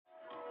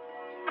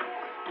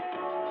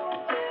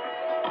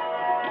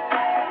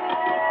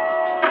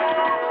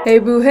Hey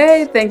boo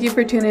hey, thank you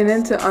for tuning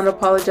in to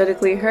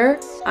Unapologetically Her.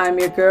 I'm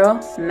your girl,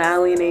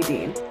 Natalie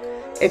Nadine.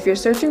 If you're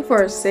searching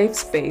for a safe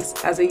space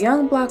as a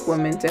young black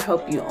woman to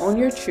help you own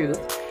your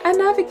truth and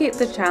navigate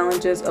the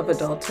challenges of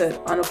adulthood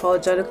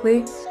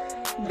unapologetically,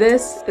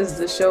 this is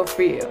the show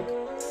for you.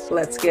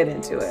 Let's get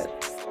into it.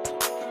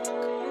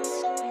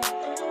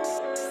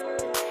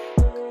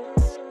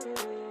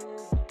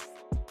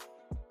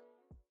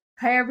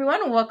 Hi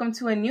everyone, and welcome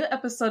to a new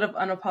episode of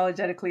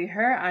Unapologetically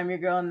Her. I'm your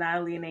girl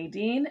Natalie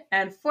Nadine,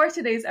 and for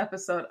today's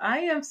episode, I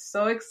am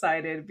so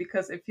excited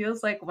because it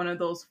feels like one of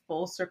those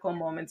full circle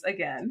moments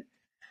again.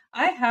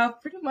 I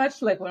have pretty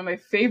much like one of my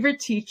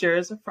favorite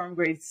teachers from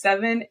grade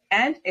 7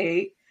 and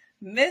 8,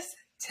 Miss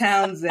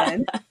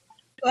Townshend.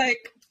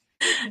 Like,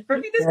 for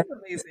me, this is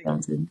amazing.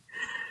 Townsend.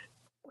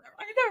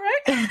 I know,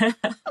 right?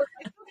 I still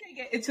can't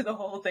get into the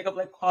whole thing of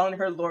like calling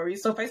her Laurie.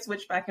 So if I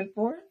switch back and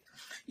forth,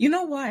 you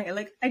know why?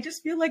 Like, I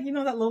just feel like, that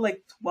little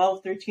like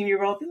 12,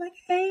 13-year-old be like,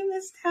 hey,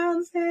 Miss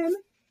Townshend.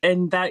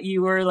 And that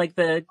you were like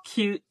the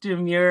cute,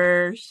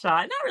 demure,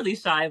 shy, not really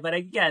shy, but I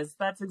guess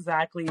that's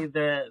exactly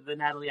the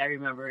Natalie I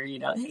remember,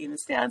 hey,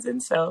 Miss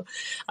Townsend. So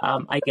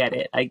I get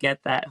it. I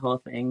get that whole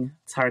thing.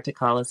 It's hard to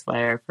call us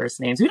by our first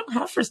names. We don't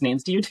have first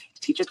names. Do you?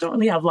 Teachers don't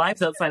really have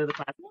lives outside of the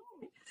class.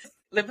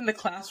 Live in the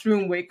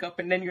classroom, wake up,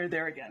 and then you're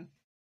there again.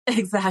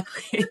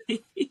 Exactly.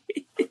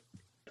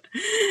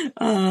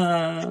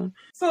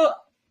 So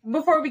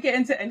before we get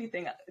into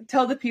anything,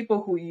 tell the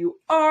people who you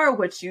are,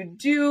 what you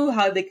do,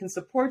 how they can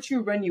support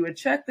you, run you a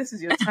check. This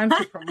is your time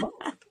to promote.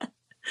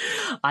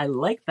 I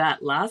like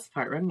that last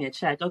part. Run me a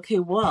check. Okay,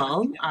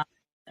 well,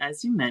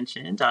 as you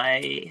mentioned,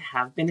 I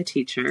have been a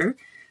teacher,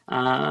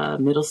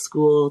 middle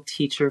school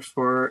teacher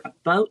for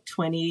about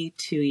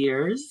 22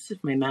 years,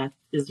 if my math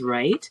is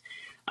right.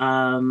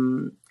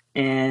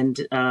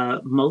 And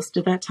most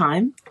of that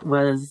time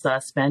was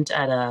spent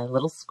at a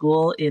little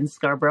school in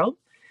Scarborough,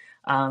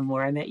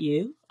 where I met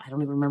you. I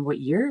don't even remember what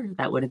year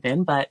that would have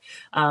been, but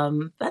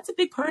that's a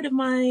big part of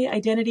my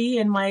identity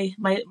and my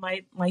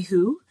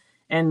who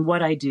and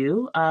what I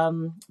do.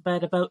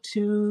 But about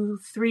 2-3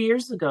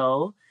 years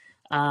ago,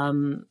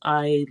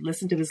 I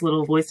listened to this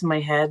little voice in my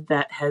head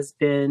that has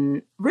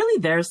been really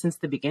there since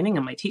the beginning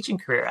of my teaching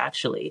career,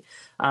 actually.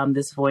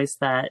 This voice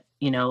that,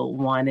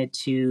 wanted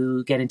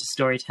to get into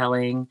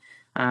storytelling,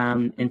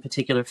 in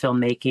particular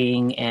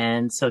filmmaking.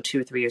 And so 2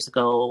 or 3 years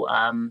ago,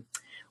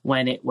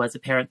 when it was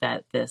apparent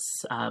that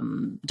this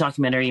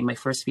documentary, my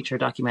first feature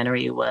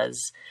documentary,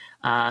 was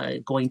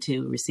going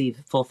to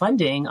receive full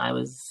funding, I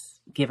was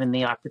given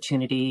the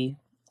opportunity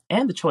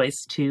and the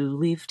choice to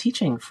leave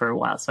teaching for a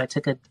while. So I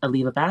took a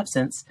leave of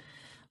absence,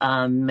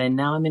 and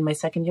now I'm in my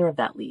second year of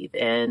that leave,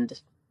 and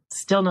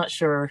still not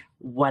sure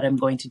what I'm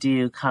going to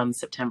do come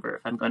September,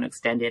 if I'm going to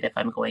extend it, if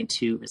I'm going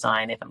to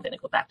resign, if I'm going to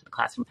go back to the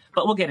classroom.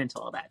 But we'll get into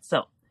all that.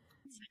 So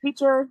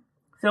teacher,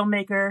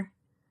 filmmaker,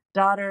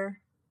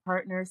 daughter,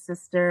 partner,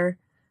 sister.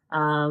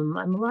 I'm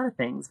a lot of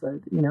things,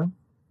 but,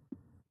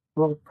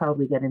 we'll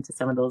probably get into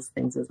some of those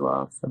things as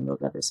well, some of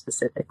those other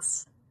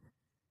specifics.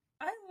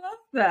 I love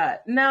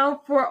that.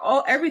 Now,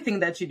 for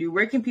everything that you do,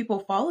 where can people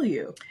follow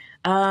you?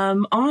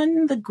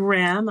 On the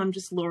gram, I'm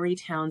just Laurie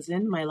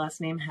Townshend. My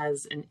last name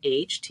has an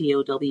H,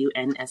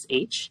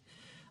 Townsh.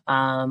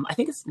 I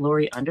think it's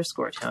Laurie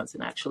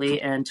 _Townshend,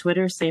 actually. And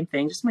Twitter, same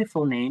thing, just my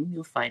full name.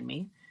 You'll find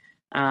me.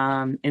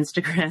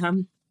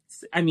 Instagram,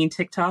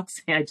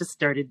 TikToks.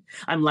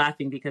 I'm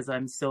laughing because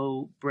I'm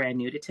so brand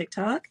new to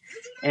TikTok.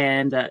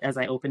 And as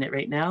I open it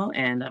right now,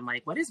 and I'm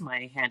like, what is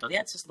my handle?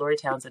 Yeah, it's just Laurie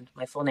Townshend,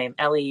 my full name,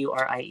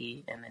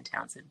 Laurie, and then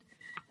Townshend.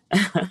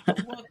 Welcome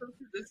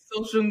to the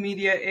social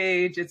media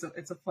age. It's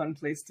a fun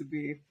place to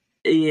be.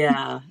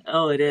 Yeah.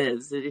 Oh, it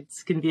is. It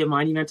can be a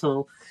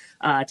monumental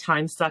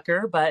time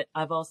sucker, but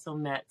I've also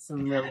met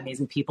some really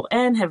amazing people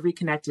and have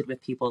reconnected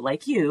with people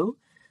like you.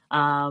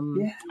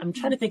 I'm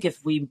trying to think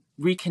if we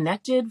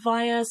reconnected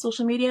via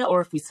social media or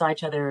if we saw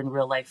each other in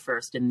real life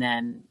first and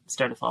then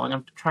started following.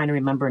 I'm trying to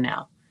remember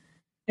now.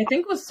 I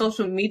think it was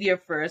social media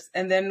first,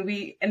 and then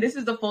and this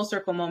is the full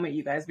circle moment,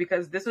 you guys,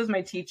 because this was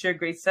my teacher,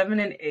 grade 7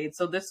 and 8.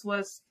 So this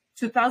was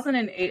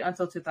 2008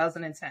 until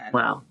 2010.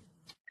 Wow.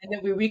 And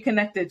then we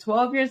reconnected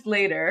 12 years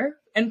later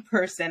in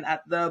person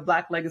at the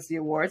Black Legacy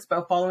Awards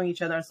by following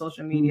each other on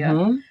social media.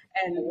 Mm-hmm.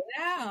 And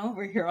now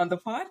we're here on the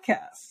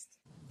podcast.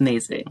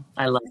 Amazing.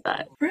 I love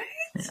that. Right?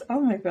 Yeah. Oh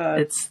my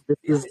God.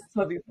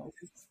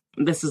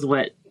 This is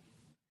what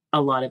a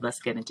lot of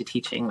us get into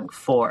teaching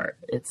for.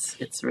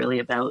 It's really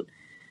about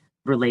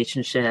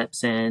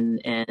relationships and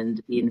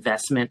the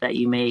investment that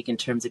you make in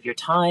terms of your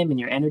time and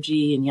your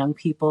energy in young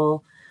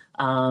people.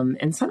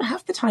 And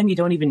half the time you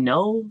don't even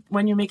know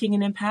when you're making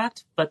an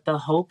impact, but the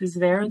hope is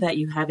there that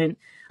you haven't.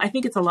 I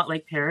think it's a lot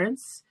like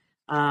parents.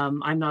 I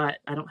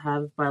don't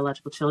have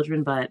biological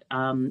children, but,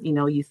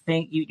 you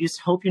think you just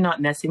hope you're not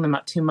messing them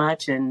up too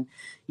much. And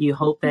you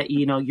hope that,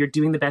 you're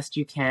doing the best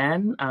you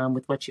can,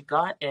 with what you've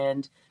got.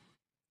 And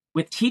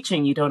with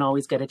teaching, you don't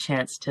always get a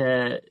chance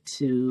to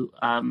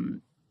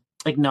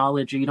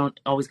acknowledge, or you don't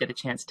always get a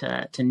chance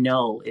to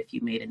know if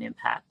you made an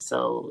impact.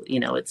 So,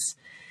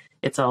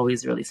 it's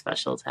always really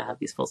special to have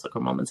these full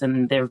circle moments.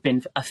 And there have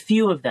been a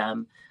few of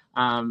them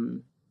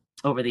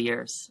over the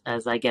years.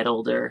 As I get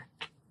older,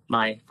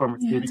 my former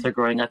students are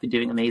growing up and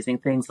doing amazing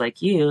things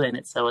like you. And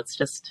it's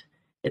just,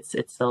 it's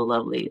so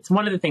lovely. It's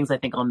one of the things I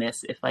think I'll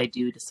miss if I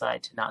do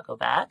decide to not go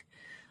back,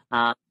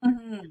 that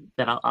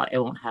I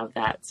won't have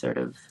that sort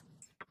of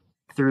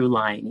through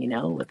line,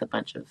 with a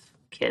bunch of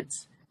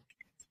kids.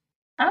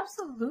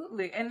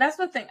 Absolutely. And that's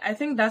the thing. I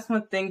think that's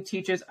one thing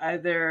teachers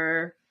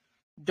either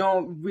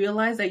don't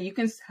realize, that you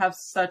can have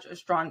such a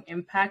strong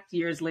impact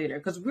years later.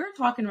 Because we're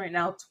talking right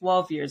now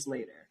 12 years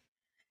later.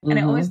 And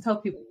I always tell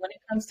people, when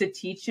it comes to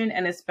teaching,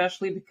 and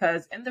especially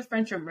because in the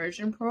French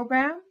immersion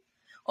program,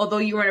 although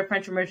you were a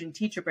French immersion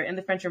teacher, but in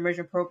the French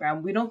immersion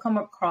program, we don't come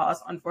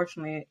across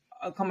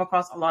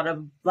a lot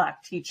of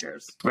Black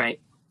teachers. Right.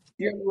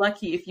 You're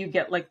lucky if you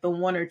get like the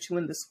one or two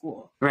in the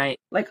school. Right.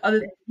 Like, other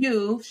than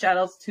you, shout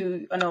outs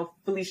to,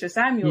 Felicia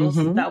Samuels.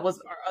 That was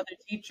our other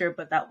teacher,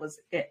 but that was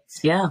it.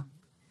 Yeah.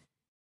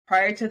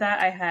 Prior to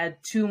that, I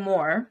had two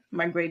more,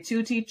 my grade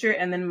 2 teacher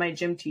and then my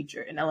gym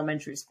teacher in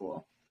elementary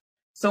school.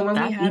 So when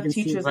we have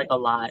teachers, seems like a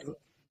lot.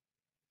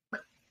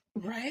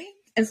 Right?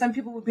 And some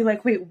people would be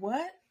like, wait,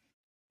 what?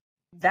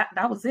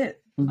 That was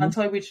it.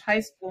 Until I reached high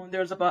school, and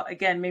there was about,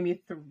 again,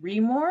 maybe 3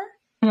 more.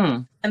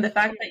 And the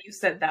fact that you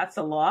said that's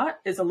a lot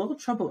is a little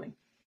troubling.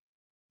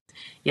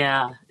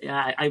 Yeah.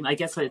 I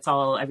guess it's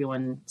all,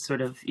 everyone sort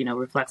of,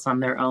 reflects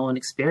on their own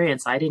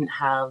experience. I didn't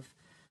have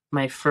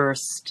my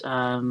first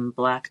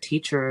Black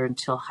teacher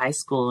until high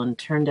school, and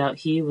turned out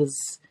he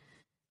was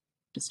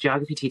this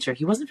geography teacher.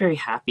 He wasn't very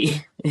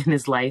happy in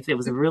his life. It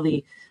was a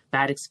really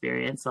bad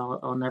experience.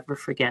 I'll never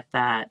forget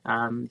that.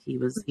 He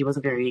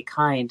wasn't very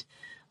kind.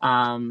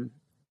 And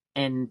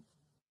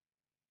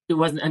it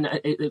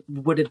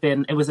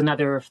was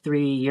another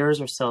 3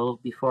 years or so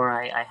before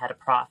I had a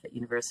prof at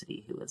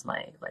university who was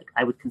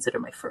I would consider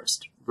my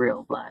first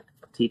real Black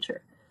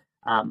teacher.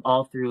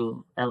 All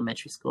through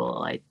elementary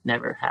school, I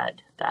never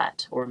had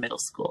that, or middle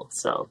school.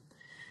 So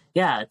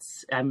yeah,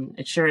 I'm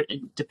sure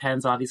it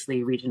depends,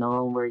 obviously,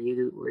 regional, where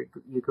you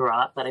grew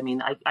up. But I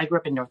mean, I grew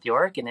up in North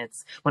York, and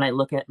it's, when I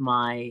look at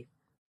my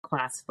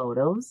class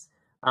photos,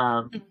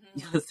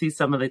 you'll see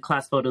some of the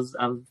class photos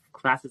of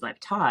classes I've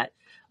taught.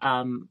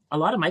 A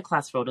lot of my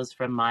class photos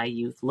from my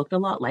youth looked a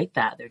lot like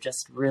that. They're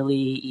just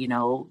really,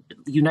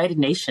 United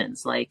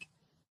Nations, like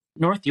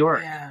North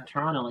York,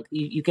 Toronto, like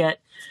you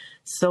get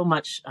so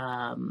much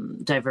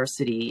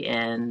diversity,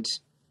 and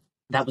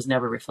that was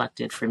never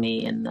reflected for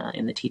me in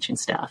the teaching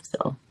staff.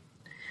 So,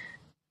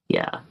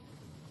 yeah.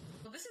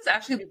 Well, this is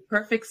actually the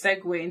perfect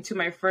segue into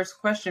my first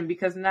question,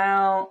 because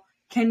now,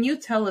 can you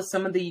tell us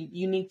some of the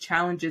unique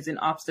challenges and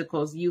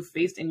obstacles you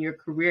faced in your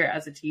career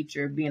as a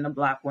teacher, being a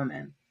Black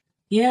woman?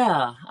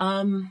 Yeah.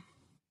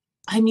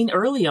 I mean,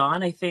 early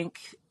on, I think,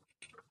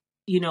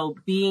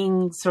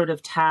 being sort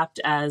of tapped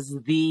as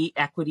the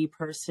equity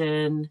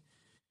person,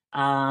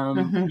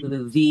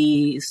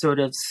 the sort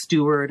of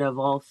steward of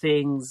all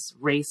things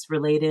race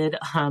related.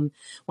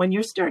 When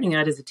you're starting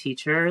out as a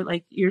teacher,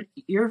 like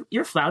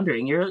you're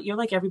floundering. You're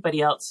like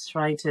everybody else,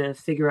 trying to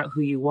figure out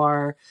who you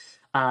are,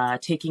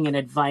 taking in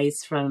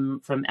advice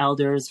from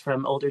elders,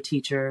 from older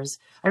teachers.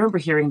 I remember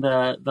hearing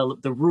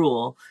the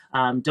rule,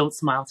 don't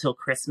smile till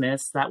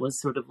Christmas. That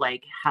was sort of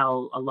like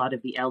how a lot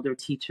of the elder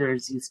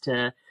teachers used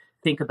to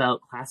think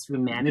about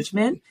classroom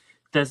management.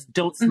 The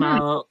don't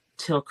smile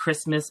till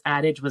Christmas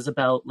adage was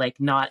about like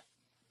not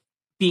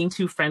being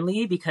too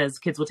friendly, because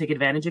kids will take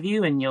advantage of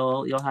you and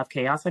you'll have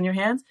chaos on your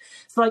hands.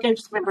 So like, I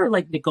just remember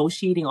like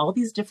negotiating all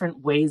these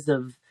different ways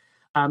of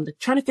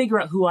trying to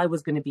figure out who I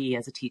was going to be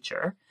as a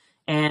teacher.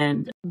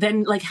 And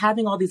then like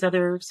having all these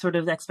other sort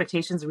of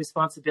expectations and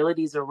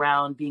responsibilities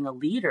around being a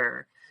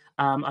leader,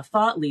 a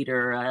thought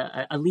leader,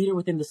 a leader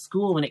within the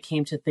school when it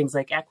came to things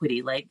like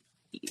equity. Like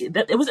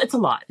it's a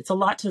lot. It's a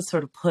lot to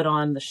sort of put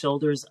on the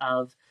shoulders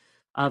of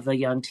a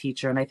young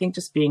teacher. And I think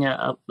just being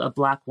a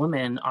Black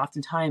woman,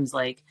 oftentimes,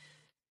 like,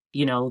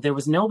 there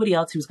was nobody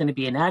else who was going to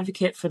be an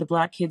advocate for the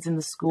Black kids in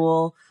the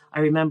school. I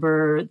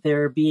remember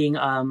there being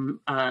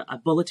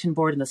a bulletin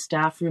board in the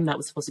staff room that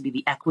was supposed to be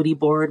the equity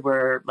board,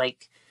 where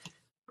like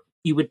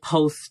you would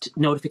post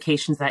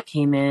notifications that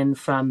came in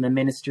from the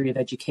Ministry of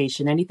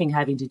Education, anything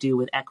having to do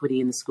with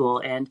equity in the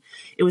school. And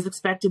it was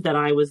expected that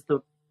I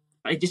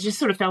just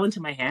sort of fell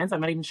into my hands.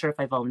 I'm not even sure if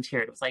I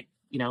volunteered. It was like,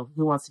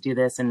 who wants to do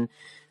this? And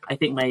I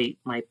think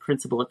my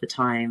principal at the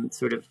time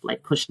sort of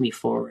like pushed me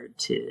forward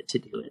to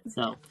do it.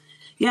 So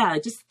yeah,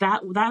 just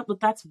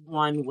that's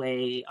one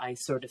way I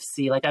sort of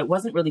see, like, I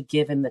wasn't really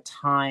given the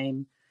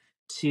time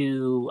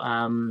to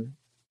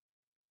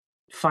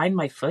find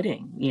my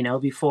footing,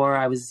 before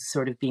I was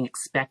sort of being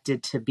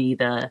expected to be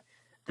the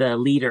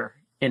leader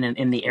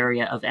in the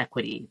area of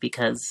equity,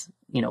 because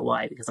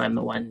why? Because I'm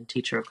the one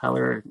teacher of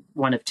color,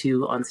 one of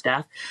two on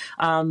staff.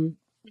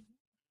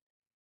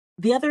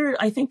 The other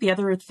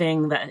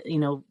thing that,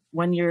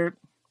 when you're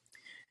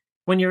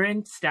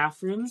in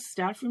staff rooms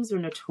are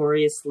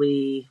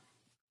notoriously,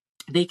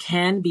 they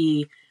can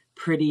be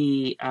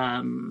pretty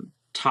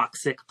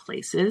toxic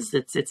places.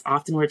 It's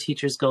often where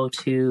teachers go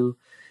to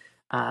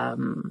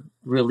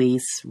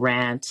release,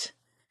 rant,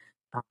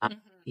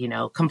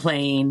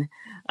 complain.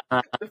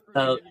 The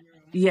So forbidden room.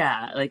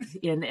 yeah, like,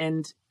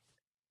 and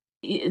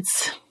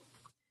it's,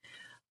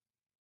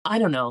 I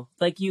don't know,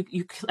 like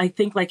I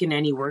think like in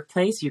any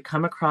workplace, you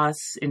come across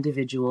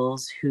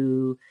individuals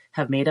who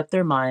have made up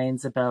their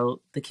minds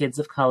about the kids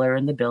of color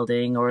in the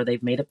building, or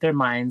they've made up their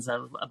minds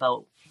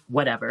about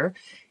whatever.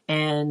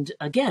 And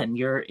again,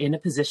 you're in a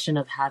position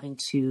of having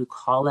to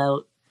call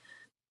out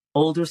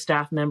older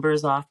staff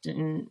members.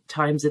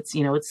 Oftentimes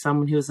it's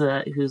someone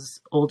who's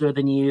older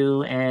than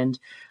you, and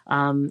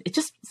it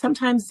just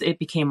sometimes it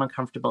became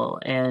uncomfortable,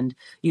 and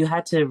you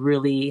had to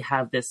really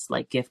have this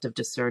like gift of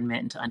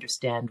discernment to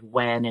understand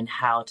when and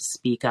how to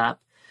speak up,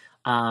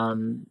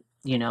 um,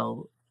 you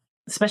know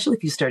especially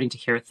if you're starting to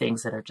hear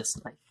things that are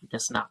just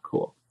not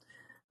cool.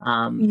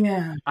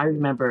 Yeah. I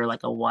remember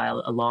like a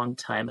long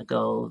time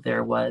ago,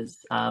 there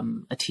was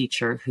a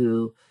teacher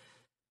who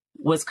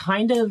was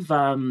kind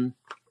of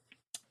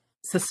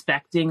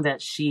suspecting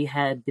that she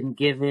had been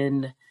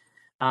given,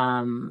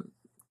 the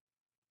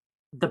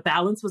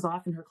balance was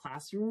off in her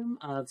classroom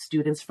of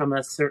students from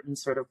a certain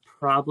sort of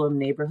problem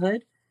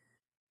neighborhood,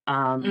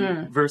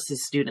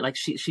 versus student, like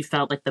she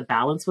felt like the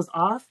balance was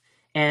off.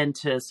 And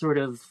to sort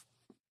of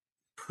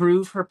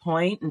prove her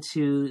point, and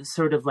to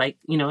sort of like,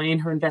 in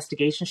her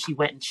investigation, she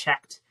went and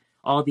checked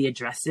all the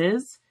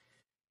addresses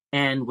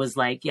and was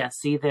like, yeah,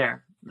 see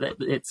there,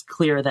 it's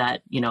clear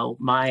that,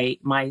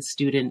 my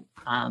student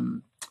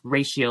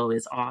ratio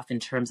is off in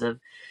terms of,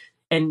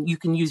 and you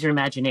can use your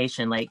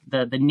imagination, like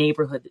the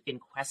neighborhood in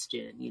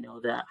question,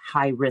 the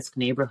high risk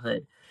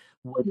neighborhood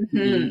would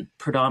be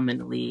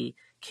predominantly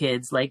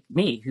kids like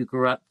me who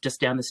grew up just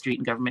down the street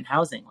in government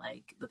housing.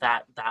 Like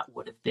that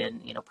would have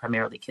been,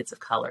 primarily kids of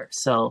color.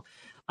 So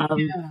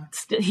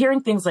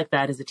hearing things like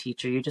that as a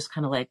teacher, you're just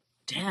kind of like,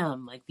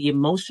 damn, like the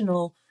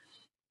emotional,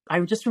 I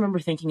just remember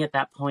thinking at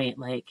that point,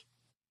 like,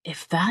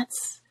 if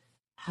that's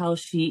how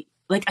she,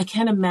 like, I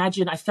can't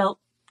imagine.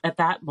 At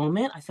that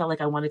moment, I felt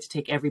like I wanted to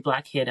take every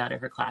Black kid out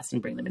of her class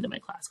and bring them into my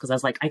class. Because I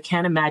was like, I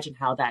can't imagine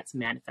how that's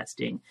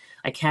manifesting.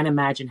 I can't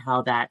imagine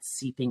how that's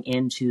seeping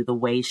into the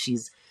way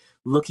she's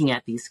looking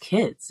at these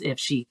kids. If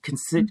she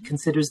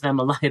considers them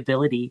a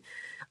liability,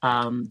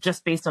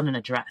 just based on an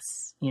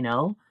address,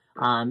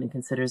 and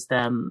considers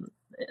them,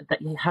 that,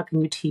 how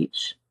can you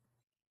teach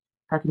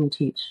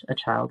a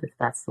child if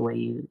that's the way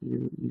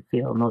you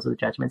feel, and those are the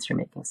judgments you're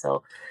making?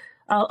 So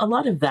a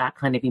lot of that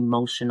kind of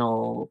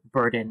emotional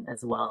burden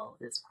as well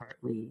is part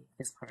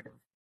of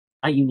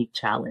a unique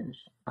challenge,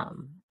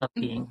 of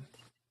being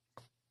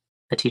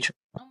a teacher.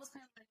 Almost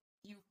kind of like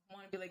you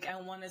want to be like, I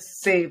want to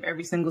save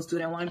every single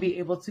student. I want to be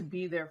able to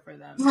be there for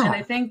them. Yeah. And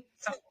I think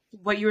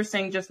what you were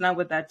saying just now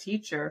with that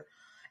teacher,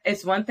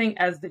 it's one thing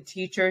as the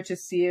teacher to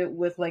see it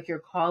with like your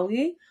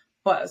colleague,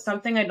 but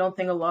something I don't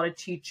think a lot of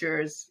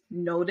teachers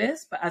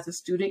notice, but as a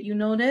student, you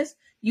notice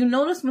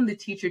when the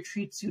teacher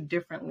treats you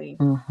differently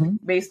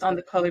based on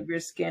the color of your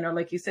skin, or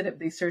like you said, if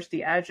they search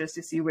the address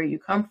to see where you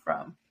come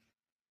from.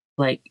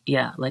 Like,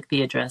 yeah, like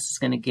the address is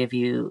going to give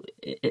you,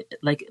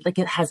 like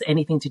it has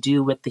anything to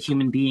do with the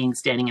human being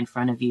standing in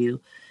front of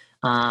you.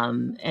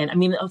 And I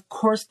mean, of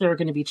course, there are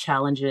going to be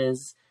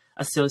challenges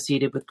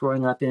associated with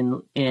growing up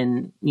in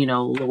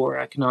lower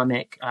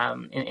economic,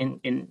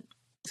 in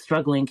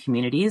struggling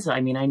communities. I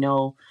mean, I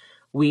know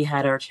we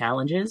had our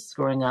challenges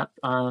growing up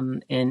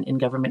in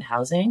government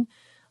housing.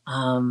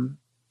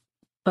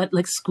 But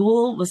like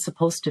school was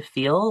supposed to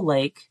feel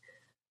like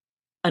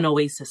an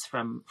oasis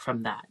from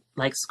that.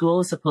 Like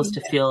school is supposed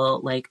to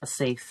feel like a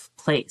safe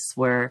place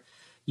where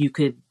you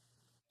could,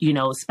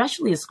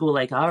 especially a school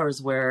like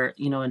ours where,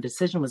 a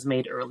decision was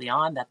made early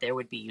on that there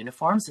would be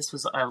uniforms. This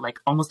was like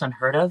almost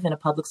unheard of in a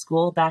public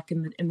school back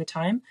in the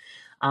time,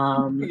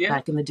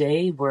 back in the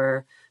day,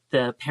 where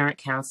the parent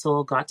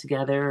council got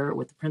together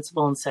with the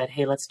principal and said,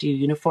 hey, let's do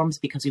uniforms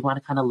because we want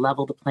to kind of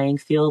level the playing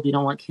field. We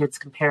don't want kids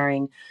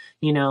comparing,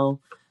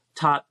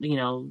 top,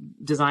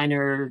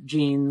 designer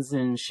jeans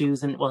and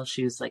shoes, and well,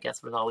 shoes, I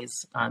guess, was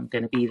always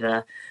going to be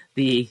the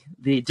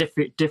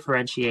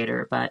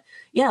differentiator. But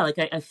yeah, like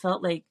I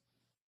felt like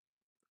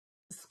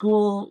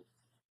school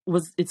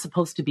it's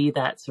supposed to be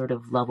that sort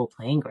of level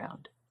playing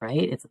ground,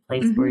 right? It's a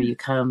place where you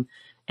come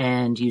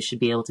and you should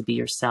be able to be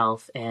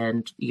yourself,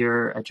 and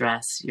your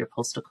address, your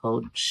postal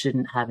code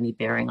shouldn't have any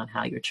bearing on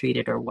how you're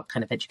treated or what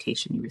kind of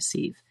education you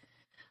receive.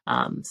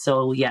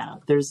 So yeah,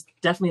 there's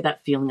definitely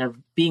that feeling of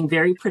being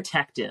very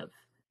protective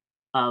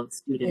of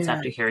students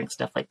after hearing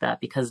stuff like that,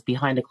 because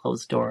behind a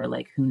closed door,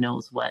 like who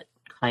knows what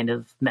kind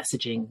of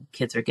messaging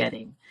kids are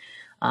getting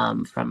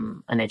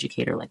from an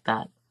educator like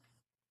that.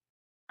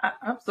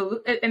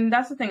 Absolutely. And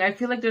that's the thing. I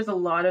feel like there's a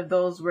lot of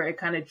those where it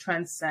kind of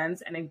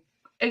transcends, and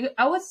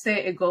I would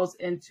say it goes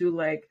into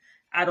like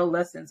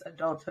adolescence,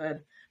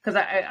 adulthood. Because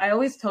I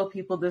always tell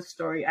people this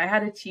story. I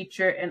had a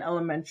teacher in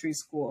elementary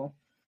school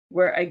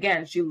where,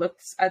 again, she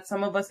looked at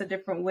some of us a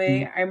different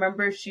way. I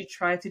remember she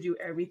tried to do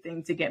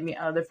everything to get me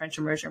out of the French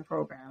immersion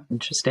program.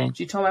 Interesting.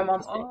 She told my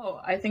mom,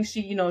 I think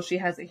she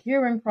has a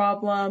hearing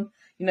problem.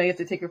 You have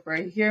to take her for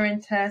a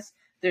hearing test.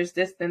 there's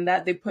this, then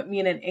that. They put me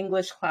in an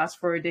English class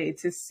for a day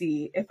to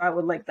see if I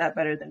would like that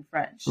better than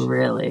French.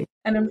 Really?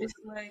 And I'm just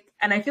like,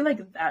 and I feel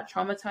like that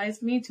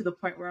traumatized me to the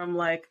point where I'm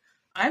like,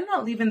 I'm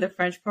not leaving the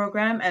French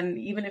program. And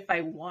even if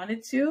I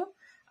wanted to,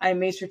 I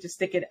made sure to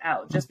stick it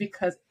out just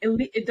because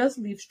it does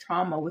leave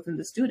trauma within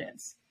the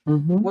students.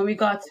 Mm-hmm. When we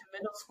got to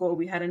middle school,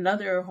 we had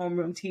another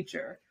homeroom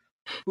teacher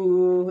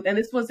who, and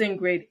this was in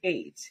grade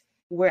 8,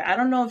 where I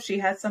don't know if she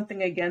had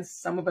something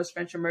against some of us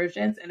French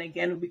immersions. And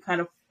again, we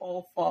kind of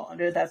all fall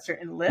under that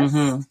certain list.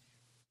 Mm-hmm.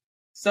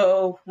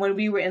 So when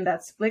we were in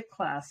that split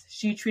class,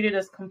 she treated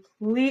us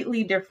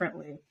completely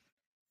differently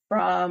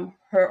from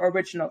her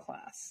original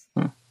class.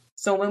 Mm-hmm.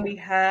 So when we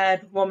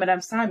had,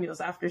 Madame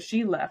Samuels, after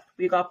she left,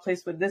 we got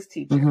placed with this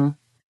teacher. Mm-hmm.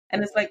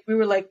 And it's like, we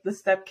were like the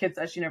step kids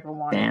that she never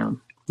wanted.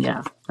 Damn.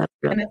 Yeah. That's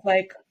real. And it's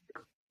like,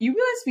 you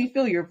realize we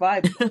feel your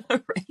vibe.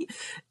 Right?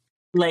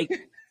 Like,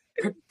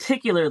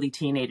 particularly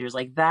teenagers,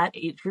 like that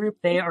age group,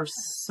 they are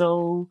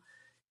so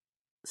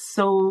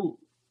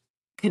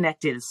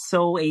connected,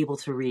 so able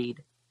to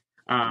read.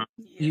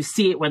 You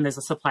see it when there's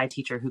a supply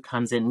teacher who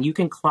comes in. You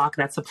can clock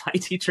that supply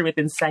teacher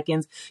within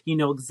seconds. You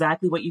know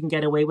exactly what you can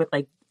get away with.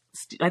 Like,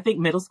 I think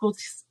middle school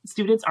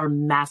students are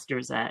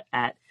masters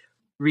at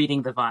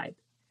reading the vibe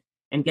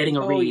and getting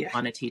a read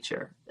on a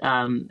teacher.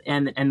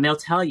 And they'll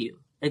tell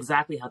you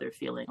exactly how they're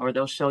feeling, or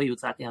they'll show you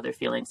exactly how they're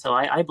feeling. So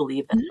I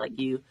believe that like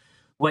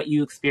what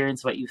you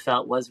experienced, what you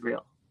felt was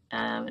real.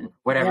 And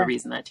whatever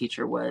reason that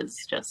teacher was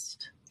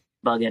just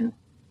bugging.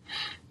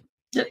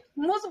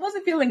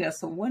 Wasn't feeling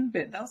us one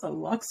bit. That was a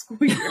long school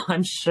year.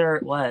 I'm sure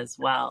it was.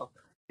 Wow.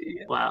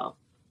 Yeah. Wow.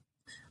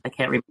 I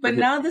can't remember. But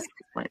now this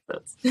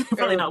is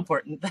probably not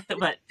important,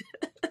 but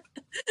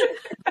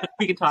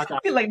we can talk. I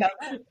feel like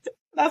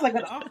that's like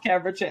an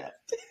off-camera chat.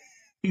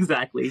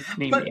 Exactly.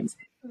 Name names.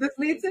 This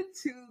leads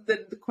into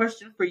the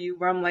question for you,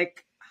 where I'm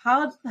like,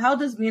 how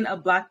does being a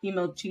Black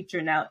female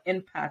teacher now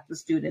impact the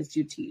students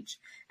you teach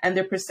and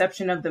their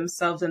perception of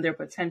themselves and their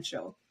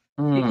potential?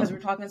 Because we're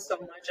talking so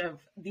much of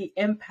the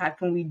impact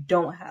when we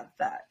don't have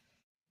that.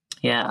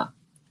 Yeah.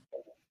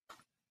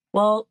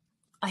 Well,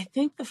 I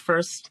think the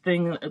first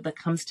thing that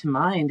comes to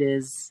mind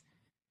is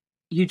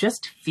you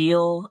just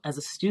feel, as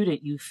a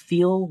student, you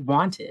feel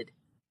wanted.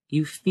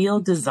 You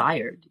feel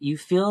desired. You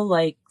feel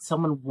like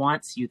someone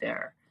wants you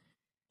there.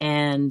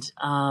 And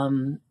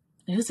who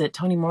is it?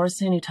 Toni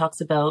Morrison, who talks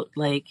about,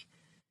 like,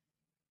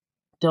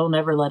 don't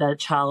ever let a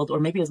child, or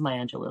maybe it was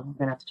Maya Angelou, I'm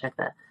going to have to check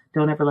that.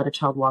 Don't ever let a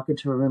child walk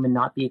into a room and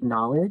not be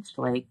acknowledged.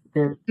 Like,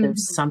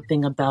 there's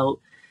something about,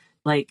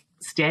 like,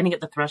 standing at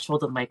the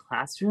threshold of my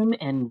classroom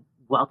and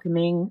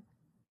welcoming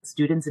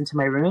students into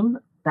my room.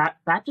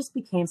 That just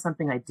became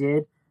something I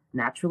did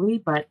naturally.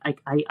 But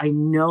I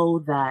know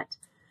that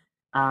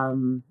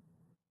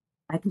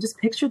I can just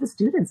picture the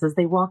students as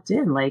they walked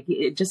in. Like,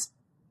 it just,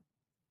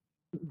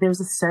 there's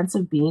a sense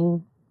of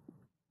being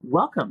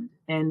welcomed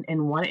and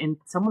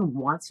someone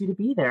wants you to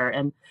be there.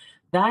 And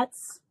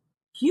that's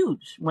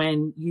huge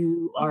when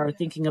you are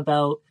thinking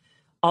about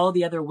all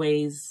the other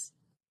ways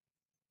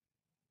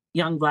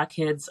young Black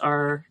kids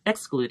are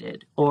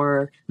excluded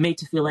or made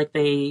to feel like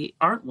they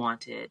aren't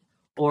wanted,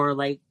 or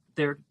like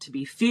they're to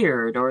be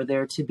feared, or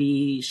they're to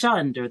be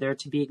shunned, or they're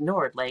to be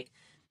ignored. Like,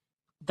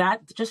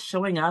 that just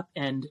showing up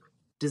and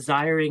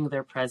desiring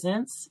their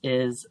presence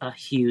is a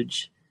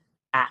huge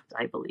act,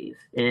 I believe,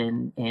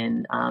 in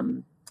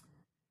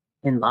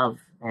love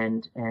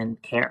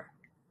and care.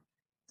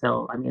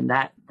 So, I mean,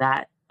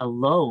 that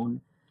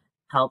alone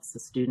helps the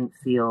student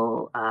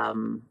feel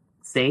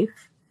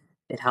safe.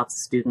 It helps the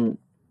student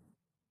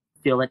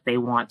feel like they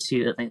want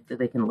to, that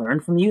they can learn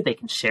from you, they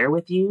can share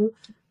with you.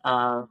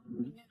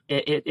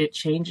 It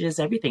changes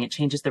everything. It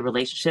changes the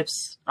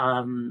relationships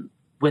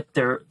with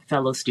their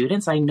fellow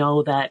students. I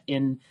know that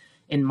in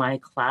my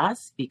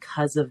class,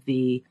 because of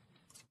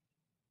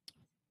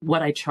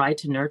what I tried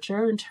to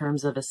nurture in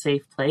terms of a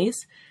safe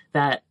place,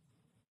 that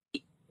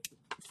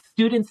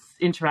students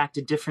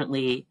interacted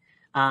differently,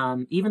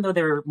 even though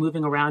they were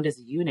moving around as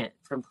a unit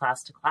from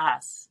class to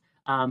class.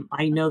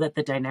 I know that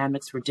the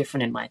dynamics were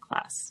different in my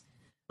class.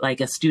 Like,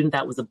 a student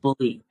that was a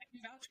bully.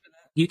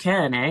 You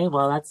can, eh?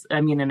 Well,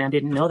 and I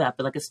didn't know that,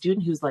 but like a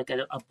student who's like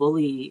a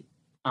bully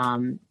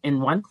in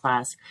one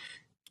class,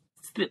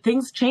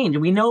 things change.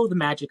 And we know the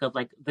magic of,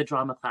 like, the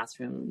drama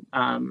classroom.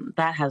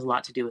 That has a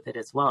lot to do with it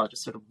as well.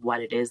 Just sort of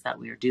what it is that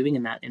we are doing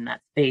in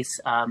that space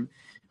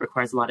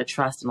requires a lot of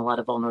trust and a lot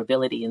of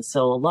vulnerability. And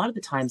so a lot of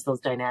the times those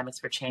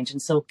dynamics were changed.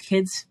 And so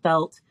kids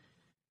felt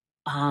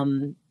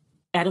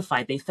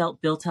edified. They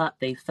felt built up.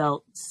 They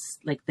felt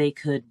like they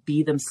could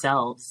be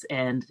themselves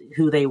and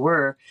who they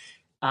were.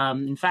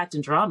 In fact,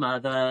 in drama,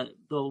 the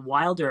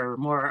wilder,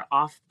 more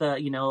off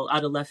the,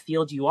 out of left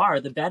field you are,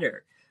 the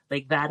better.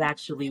 Like, that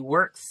actually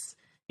works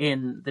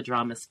in the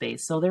drama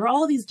space. So there are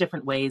all these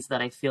different ways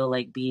that I feel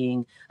like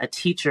being a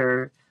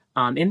teacher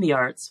in the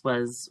arts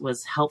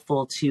was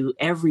helpful to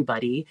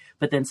everybody,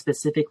 but then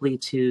specifically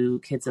to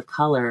kids of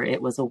color,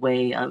 it was a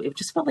way of, it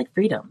just felt like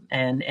freedom,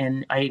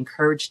 and I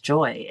encouraged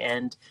joy.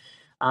 And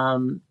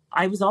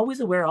I was always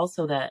aware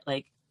also that,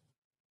 like,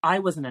 I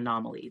was an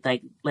anomaly.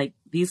 Like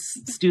these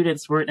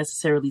students weren't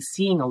necessarily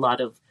seeing a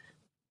lot of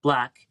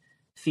Black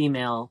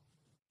female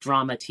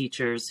drama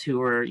teachers who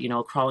were, you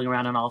know, crawling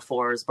around on all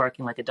fours,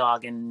 barking like a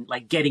dog, and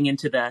like getting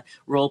into the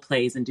role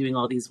plays and doing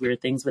all these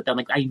weird things with them.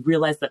 Like I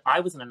realized that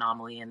I was an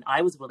anomaly and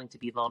I was willing to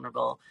be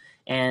vulnerable.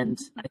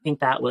 And I think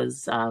that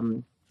was,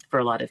 for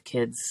a lot of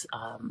kids,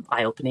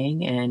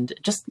 eye-opening, and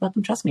just let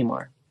them trust me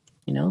more,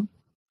 you know?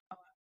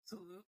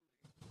 Absolutely.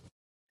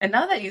 And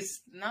now that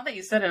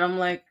you said it, I'm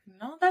like,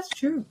 no, that's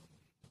true.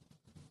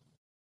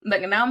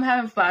 Like now I'm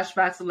having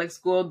flashbacks of like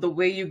school, the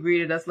way you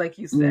greeted us, like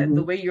you said,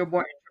 the way you're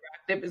more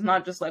interactive. It's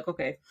not just like,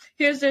 okay,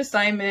 here's the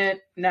assignment,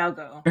 now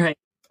go. Right.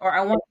 Or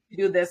I want you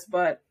to do this,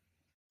 but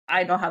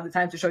I don't have the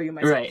time to show you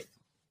myself. Right.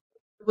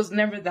 It was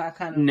never that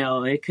kind of.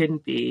 No, it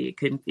couldn't be. It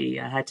couldn't be.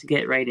 I had to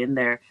get right in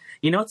there.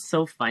 You know, it's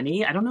so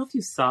funny. I don't know if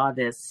you saw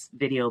this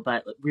video,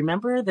 but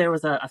remember there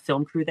was a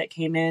film crew that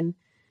came in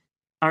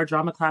our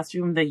drama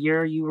classroom the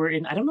year you were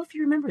in. I don't know if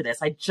you remember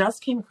this. I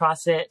just came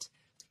across it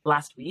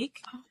last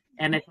week.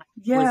 And it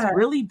was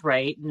really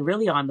bright and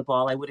really on the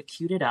ball. I would have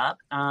queued it up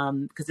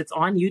because it's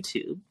on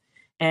YouTube.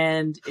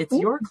 And it's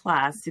your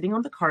class sitting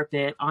on the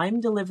carpet. I'm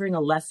delivering a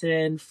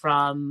lesson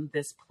from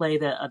this play,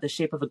 The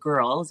Shape of a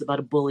Girl. It's about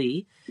a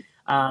bully,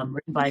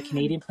 written by a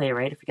Canadian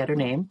playwright. I forget her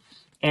name.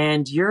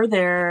 And you're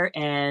there,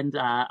 and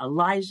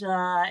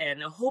Elijah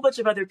and a whole bunch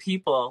of other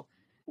people.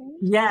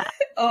 Yeah.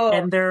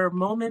 And there are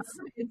moments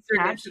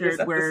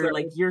captured where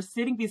like you're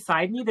sitting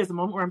beside me. There's a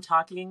moment where I'm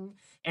talking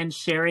and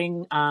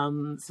sharing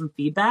some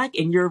feedback,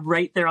 and you're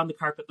right there on the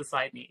carpet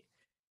beside me.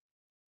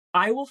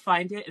 I will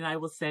find it and I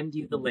will send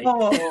you the link.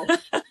 Oh,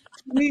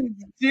 please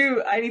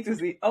do. I need to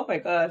see. Oh my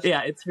gosh.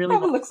 Yeah, it's really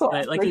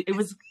like it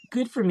was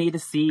good for me to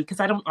see, because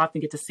I don't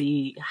often get to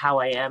see how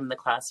I am in the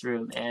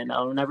classroom, and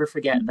I'll never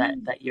forget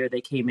that year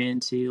they came in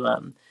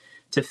to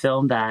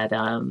film that.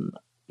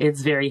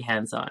 It's very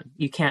hands-on.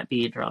 You can't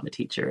be a drama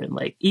teacher. And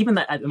like, even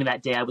that, I mean,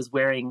 that day I was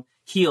wearing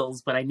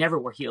heels, but I never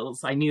wore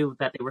heels. I knew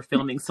that they were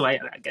filming. So I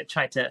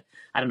tried to,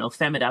 I don't know,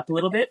 femme it up a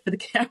little bit for the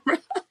camera,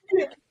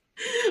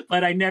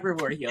 but I never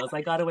wore heels.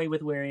 I got away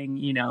with wearing,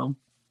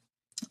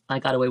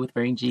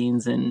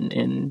 jeans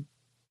and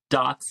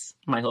docs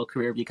my whole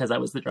career because I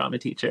was the drama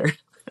teacher.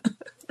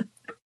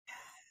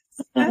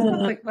 That's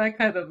not like my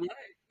kind of life.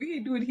 We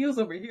ain't doing heels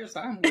over here, so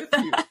I'm with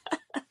you.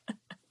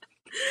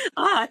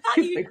 I thought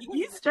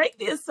you strike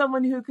me as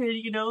someone who could,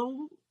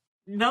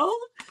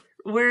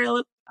 wear.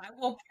 I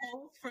will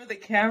pose for the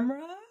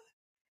camera,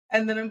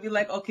 and then I'll be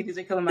like, okay, these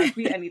are killing my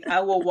feet. I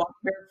will walk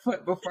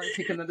barefoot before I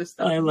take another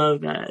step. I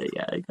love that.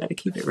 Yeah, I gotta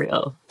keep it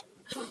real.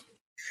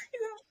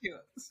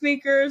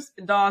 Sneakers,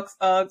 docs,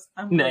 Uggs.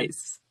 I'm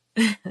nice.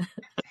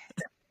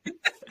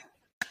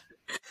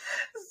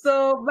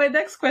 So my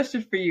next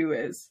question for you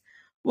is,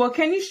 well,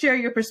 can you share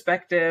your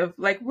perspective?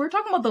 Like, we're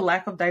talking about the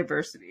lack of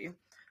diversity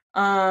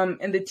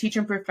in the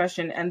teaching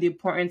profession and the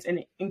importance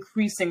in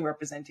increasing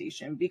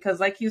representation. Because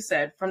like you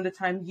said, from the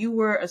time you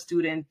were a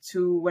student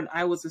to when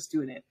I was a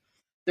student,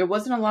 there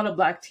wasn't a lot of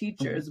Black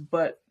teachers,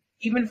 but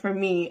even for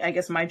me, I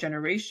guess my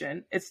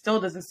generation, it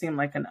still doesn't seem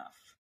like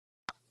enough.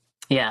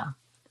 Yeah.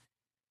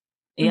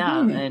 Yeah.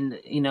 And,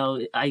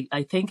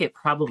 I think it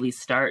probably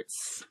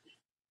starts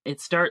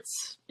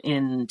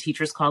in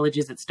teachers'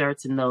 colleges. It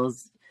starts in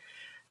those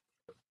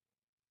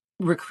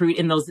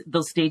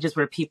those stages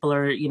where people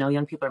are,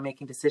 young people are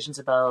making decisions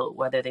about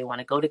whether they want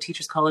to go to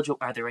teachers college. Or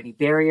are there any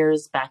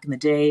barriers? Back in the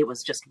day, it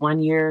was just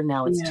 1 year.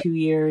 Now it's 2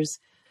 years.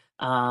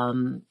 Back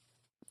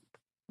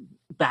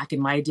in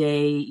my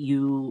day,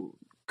 you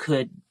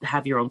could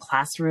have your own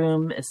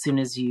classroom as soon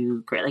as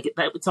you graduate.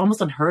 Like, it's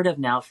almost unheard of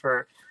now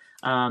for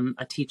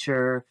a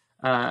teacher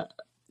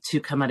to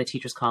come out of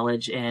teachers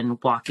college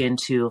and walk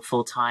into a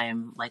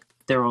full-time, like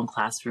their own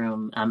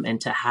classroom,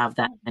 and to have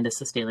that kind of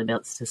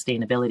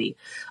sustainability.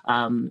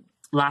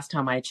 Last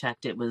time I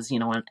checked, it was,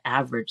 on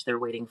average, they're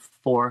waiting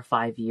 4 or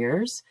 5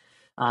 years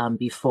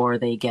before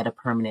they get a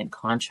permanent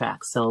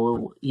contract.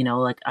 So,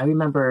 like I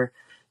remember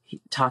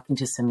talking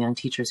to some young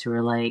teachers who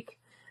were like,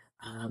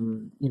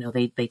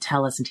 they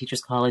tell us in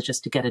teachers college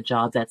just to get a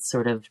job that's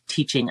sort of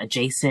teaching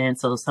adjacent.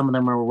 So some of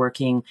them are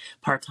working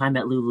part-time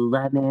at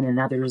Lululemon, and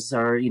others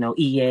are,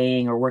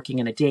 EAing or working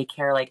in a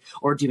daycare,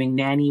 or doing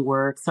nanny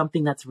work,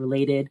 something that's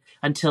related,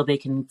 until they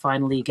can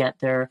finally get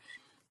their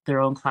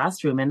own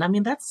classroom. And I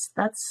mean, that's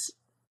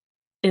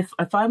if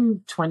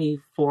I'm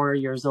 24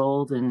 years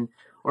old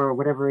or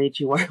whatever age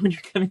you are when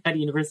you're coming out of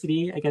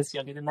university, I guess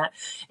younger than that.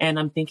 And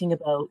I'm thinking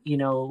about,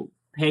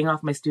 paying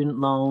off my student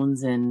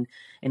loans and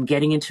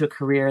getting into a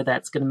career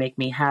that's going to make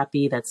me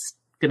happy, that's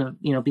going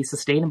to, be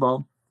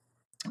sustainable.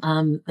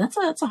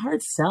 That's a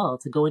hard sell,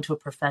 to go into a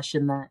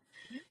profession that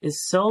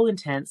is so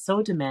intense,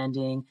 so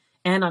demanding.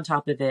 And on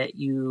top of it,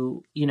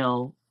 you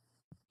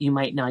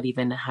might not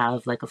even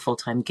have like a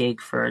full-time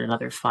gig for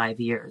another 5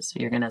 years.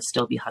 You're going to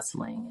still be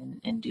hustling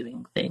and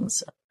doing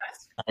things.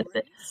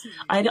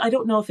 I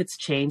don't know if it's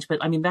changed,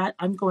 but I mean, that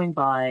I'm going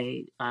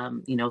by,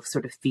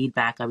 sort of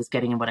feedback I was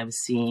getting and what I was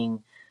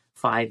seeing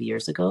 5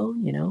 years ago,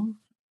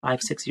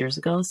 5, 6 years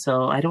ago.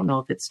 So I don't know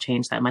if it's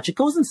changed that much. It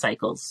goes in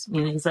cycles,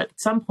 because at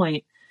some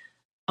point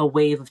a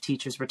wave of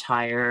teachers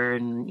retire,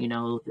 and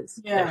there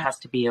Yeah. has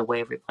to be a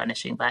way of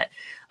replenishing. But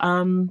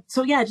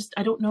so yeah, just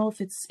I don't know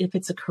if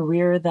it's a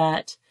career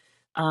that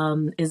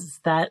is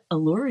that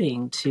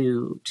alluring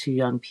to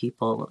young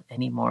people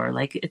anymore.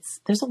 Like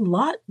there's a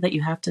lot that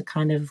you have to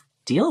kind of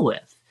deal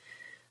with.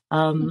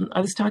 I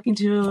was talking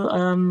to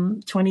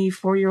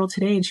 24-year-old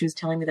today, and she was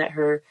telling me that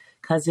her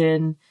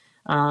cousin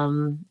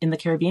in the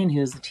Caribbean,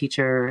 who's a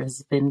teacher,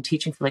 has been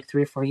teaching for like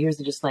 3 or 4 years,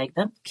 and just like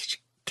that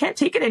can't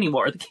take it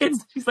anymore. The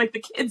kids, she's like, the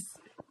kids,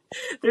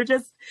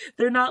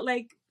 they're not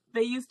like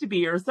they used to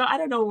be, or so. I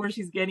don't know where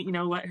she's getting,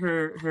 what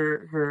her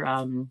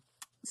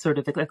sort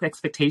of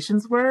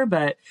expectations were,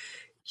 but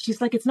she's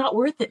like, it's not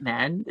worth it,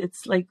 man.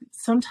 It's like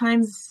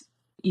sometimes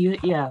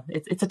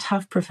it's a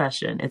tough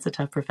profession. It's a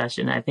tough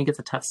profession. I think it's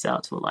a tough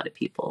sell to a lot of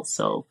people.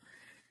 So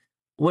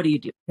what do you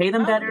do? Pay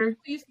them People better?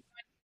 used to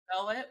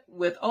sell it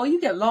with, oh, you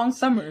get long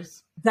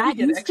summers. You That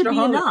get used to extra be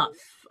holidays. enough.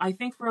 I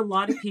think for a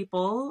lot of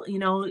people,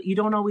 you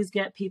don't always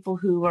get people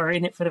who are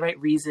in it for the right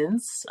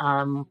reasons.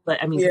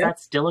 But I mean, Yeah.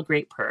 that's still a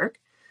great perk.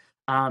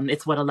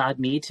 It's what allowed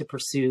me to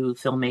pursue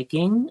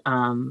filmmaking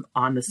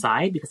on the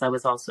side, because I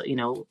was also,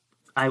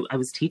 I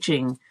was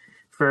teaching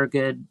for a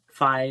good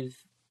 5-6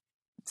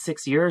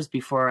 years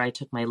before I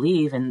took my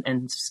leave,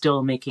 and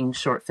still making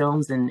short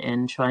films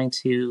and trying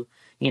to,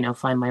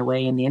 find my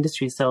way in the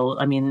industry. So,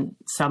 I mean,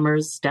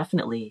 summers,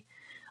 definitely.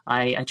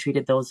 I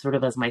treated those sort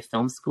of as my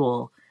film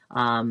school.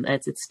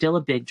 It's still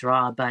a big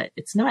draw, but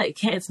it's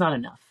not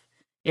enough.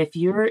 If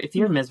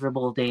you're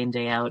miserable day in,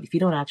 day out, if you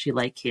don't actually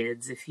like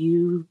kids, if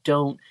you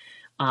don't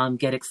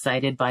get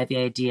excited by the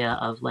idea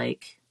of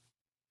like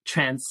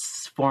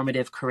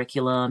transformative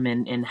curriculum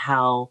and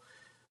how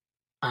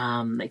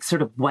like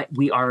sort of what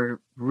we are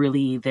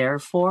really there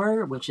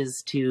for, which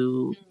is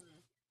to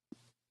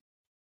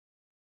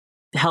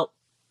help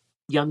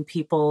young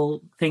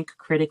people think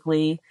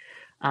critically,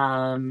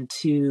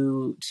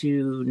 to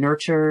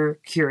nurture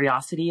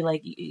curiosity.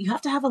 Like you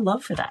have to have a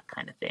love for that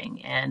kind of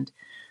thing. And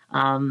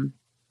I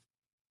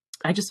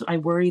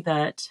worry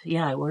that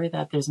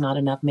there's not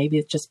enough. Maybe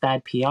it's just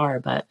bad PR,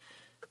 but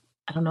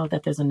I don't know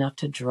that there's enough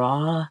to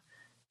draw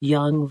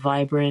young,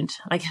 vibrant.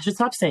 Like, I should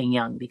stop saying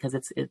young, because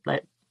it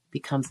like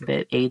becomes a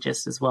bit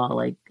ageist as well.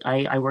 Like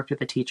I worked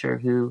with a teacher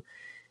who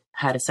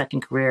had a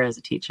second career as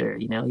a teacher.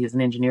 He was an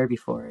engineer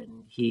before,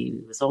 and he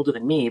was older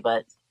than me,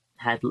 but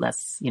had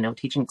less,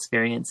 teaching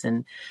experience.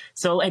 And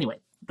so anyway,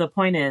 the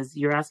point is,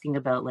 you're asking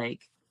about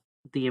like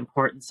the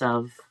importance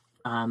of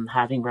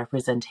having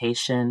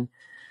representation.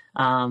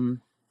 I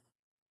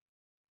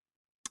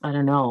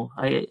don't know.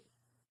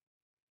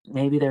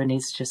 Maybe there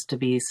needs just to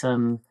be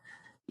some,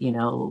 you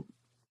know,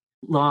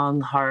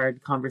 long,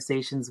 hard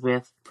conversations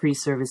with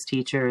pre-service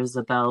teachers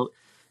about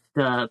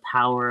the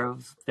power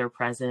of their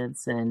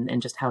presence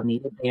and just how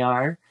needed they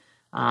are.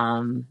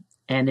 And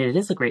it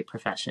is a great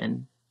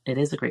profession. It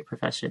is a great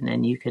profession,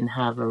 and you can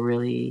have a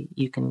really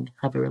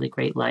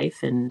great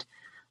life and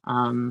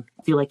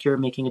feel like you're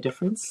making a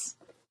difference.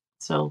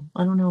 So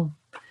I don't know.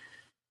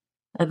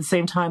 At the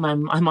same time,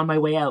 I'm on my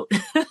way out,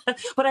 but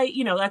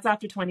that's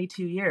after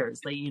 22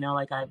 years. Like,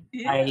 like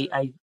Yeah.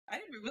 I I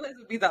didn't even realize it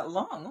would be that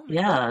long. Oh my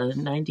yeah, gosh.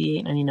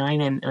 98,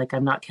 99, and like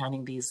I'm not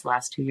counting these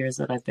last 2 years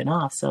that I've been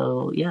off.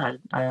 So yeah,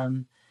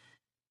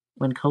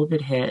 when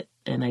COVID hit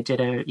and I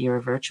did a year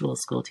of virtual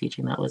school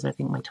teaching, that was, I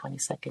think, my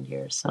 22nd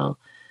year. So,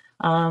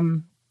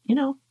 um, you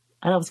know,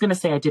 I was going to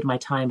say I did my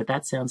time, but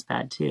that sounds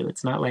bad too.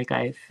 It's not like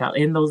I felt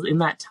in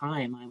that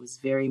time, I was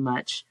very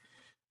much,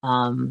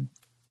 um,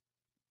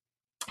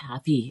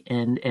 happy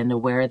and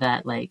aware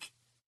that like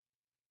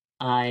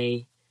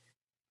I,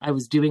 I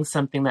was doing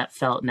something that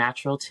felt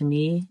natural to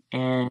me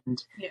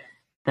and Yeah.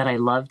 that I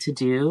loved to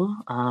do.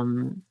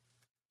 And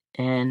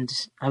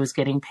I was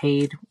getting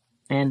paid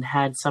and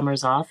had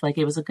summers off. Like,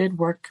 it was a good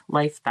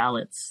work-life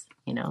balance.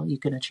 You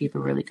can achieve a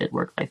really good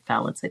work-life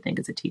balance, I think,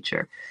 as a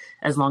teacher,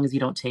 as long as you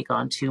don't take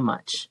on too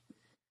much.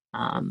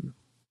 Um,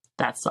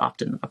 that's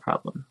often a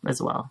problem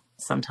as well.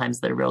 Sometimes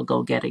the real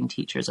go-getting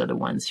teachers are the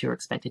ones who are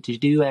expected to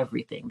do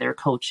everything. They're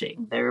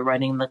coaching, they're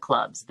running the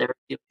clubs.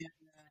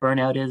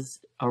 Burnout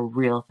is a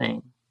real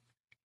thing.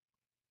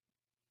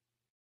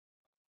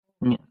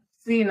 Yeah.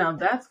 See, now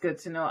that's good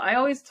to know. I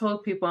always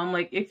told people, I'm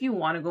like, if you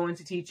want to go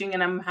into teaching,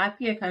 and I'm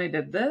happy I kind of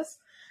did this,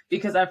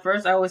 because at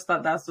first I always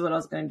thought that's what I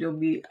was going to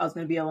do. I was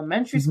going to be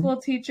elementary Mhm. school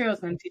teacher. I was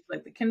going to teach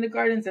like the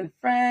kindergartens and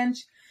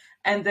French.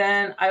 And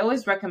then I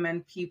always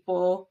recommend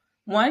people,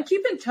 one,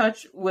 keep in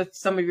touch with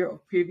some of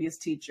your previous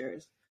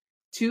teachers.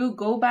 Two,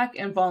 go back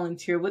and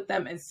volunteer with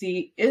them and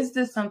see, is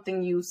this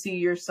something you see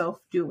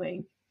yourself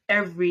doing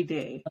every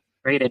day?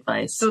 Great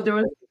advice. So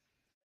there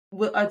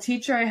was a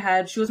teacher I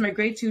had. She was my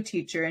grade 2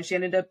 teacher, and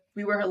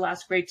we were her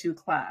last grade 2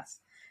 class.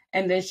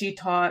 And then she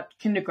taught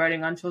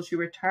kindergarten until she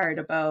retired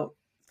about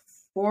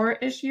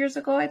 4-ish years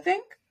ago, I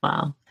think.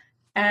 Wow.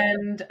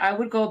 And I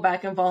would go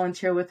back and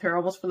volunteer with her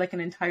almost for like an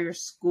entire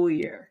school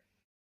year,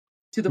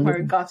 to the point where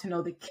I Mhm. got to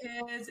know the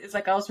kids. It's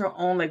like I was her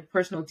own like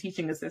personal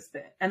teaching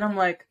assistant. And I'm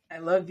like, I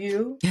love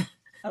you.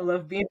 I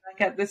love being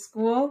back at this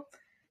school.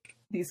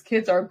 these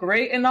kids are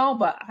great and all,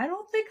 but I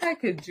don't think I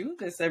could do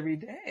this every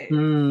day.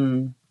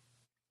 Mm.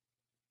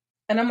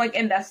 And I'm like,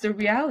 and that's the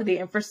reality.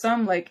 And for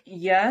some, like,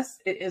 yes,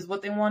 it is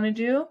what they want to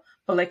do.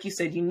 But like you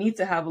said, you need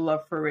to have a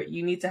love for it.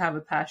 You need to have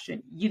a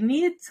passion. You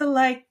need to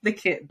like the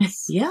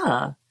kids.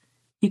 Yeah.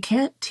 You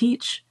can't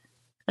teach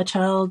a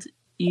child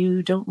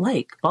you don't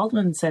like.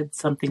 Baldwin said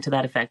something to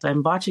that effect.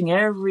 I'm watching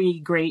every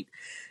great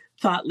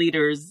thought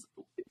leader's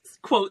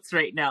quotes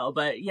right now,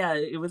 but yeah,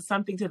 it was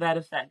something to that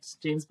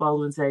effect. James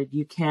Baldwin said,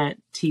 you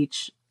can't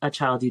teach a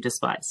child you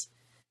despise.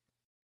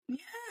 Yeah.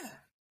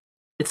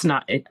 It's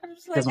not, it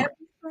doesn't work.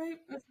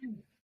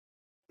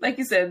 Like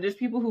you said, there's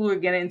people who are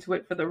getting into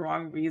it for the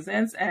wrong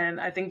reasons.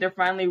 And I think they're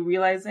finally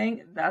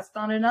realizing that's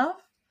not enough.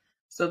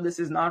 So this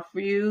is not for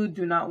you.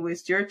 Do not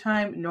waste your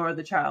time nor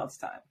the child's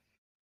time.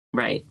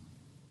 Right.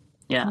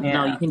 Yeah.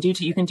 No, you can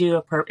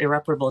do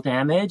irreparable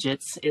damage.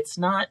 It's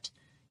not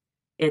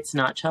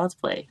child's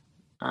play.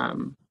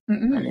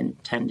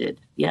 Unintended.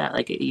 Yeah.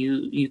 Like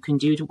you can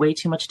do way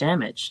too much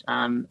damage.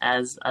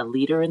 As a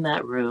leader in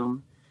that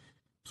room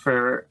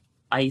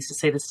I used to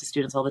say this to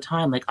students all the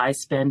time, like I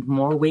spend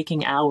more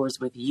waking hours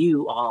with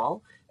you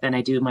all than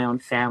I do my own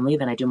family,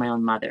 than I do my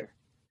own mother.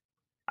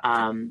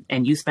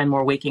 And you spend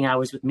more waking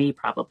hours with me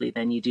probably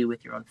than you do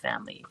with your own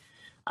family,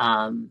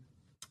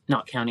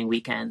 not counting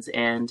weekends.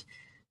 And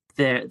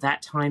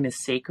that time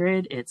is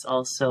sacred. It's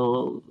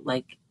also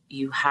like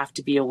you have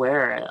to be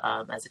aware,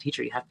 as a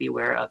teacher, you have to be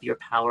aware of your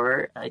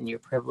power and your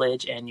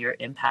privilege and your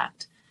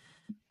impact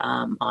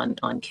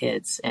on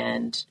kids.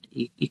 And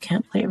you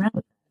can't play around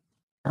with it.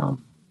 Now,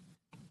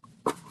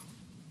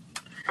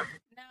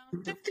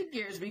 shifting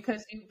gears,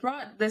 because you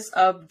brought this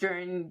up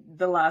during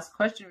the last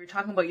question, we were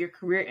talking about your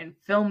career in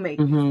filmmaking.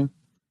 Mm-hmm.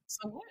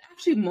 So what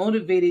actually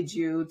motivated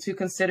you to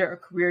consider a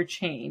career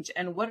change,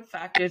 and what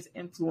factors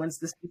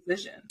influenced this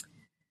decision?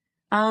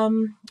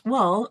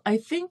 Well, I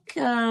think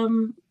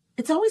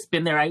it's always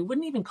been there. I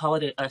wouldn't even call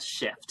it a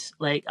shift.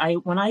 Like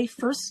when I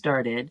first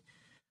started,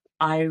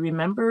 I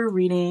remember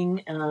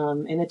reading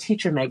in a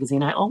teacher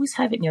magazine. I always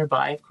have it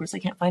nearby. Of course, I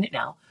can't find it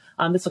now.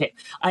 It's okay.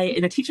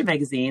 In a teacher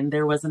magazine,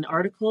 there was an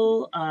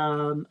article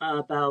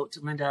about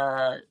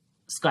Linda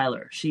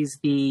Schuyler. She's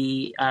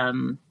the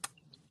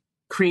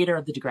creator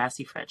of the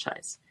Degrassi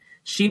franchise.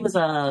 She was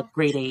a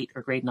grade 8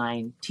 or grade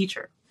 9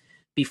 teacher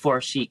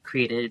before she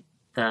created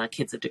the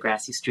Kids of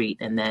Degrassi Street,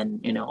 and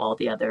then, all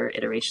the other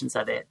iterations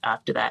of it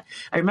after that.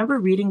 I remember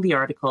reading the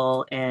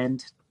article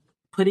and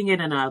putting it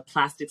in a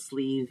plastic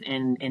sleeve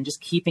and just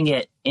keeping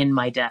it in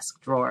my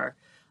desk drawer.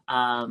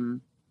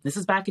 This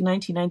is back in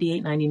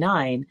 1998,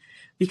 99,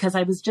 because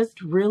I was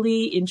just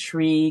really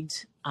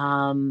intrigued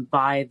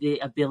by the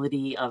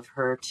ability of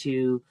her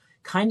to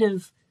kind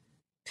of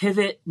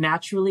pivot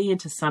naturally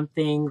into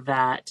something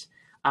that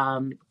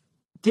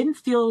didn't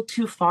feel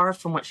too far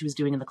from what she was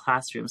doing in the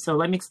classroom. So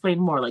let me explain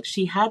more. Like,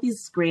 she had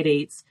these grade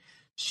 8s.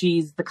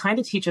 She's the kind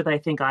of teacher that I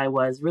think I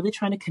was, really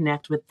trying to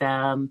connect with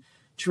them,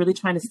 really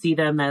trying to see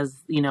them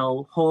as,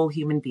 whole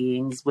human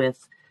beings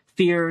with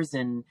fears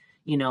and,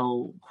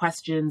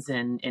 questions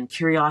and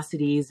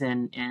curiosities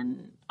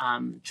and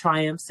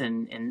triumphs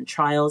and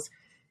trials.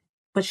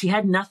 But she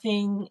had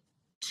nothing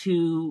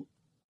to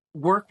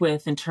work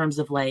with in terms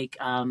of like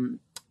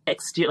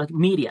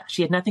media.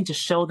 She had nothing to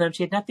show them.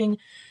 She had nothing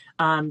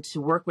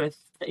to work with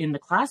in the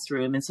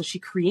classroom. And so she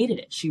created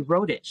it. She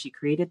wrote it. She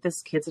created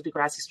this Kids of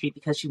Degrassi Street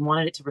because she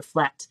wanted it to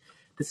reflect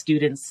the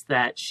students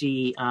that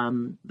she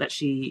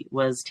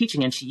was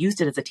teaching, and she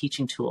used it as a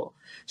teaching tool.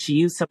 She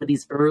used some of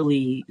these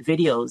early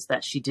videos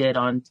that she did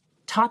on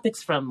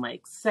topics from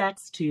like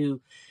sex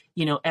to,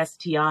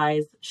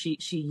 STIs. She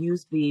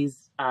used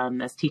these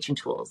as teaching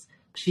tools.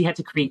 She had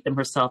to create them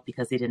herself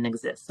because they didn't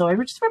exist. So I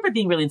just remember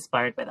being really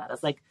inspired by that. I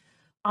was like,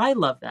 I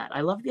love that.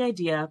 I love the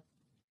idea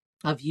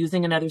of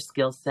using another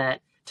skill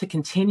set to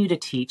continue to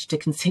teach, to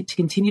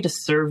continue to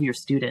serve your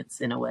students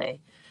in a way.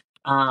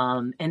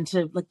 And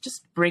to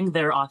just bring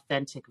their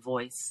authentic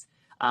voice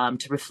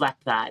to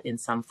reflect that in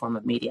some form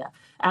of media.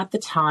 At the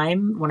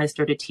time when I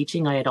started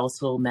teaching, I had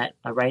also met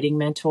a writing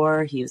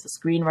mentor. He was a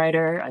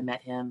screenwriter. I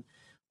met him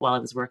while I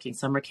was working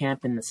summer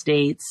camp in the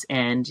States,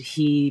 and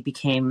he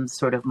became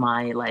sort of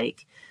my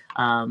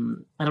I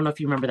don't know if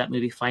you remember that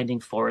movie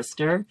Finding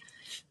Forrester.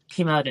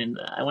 Came out in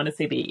I want to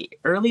say the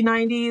early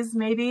 90s,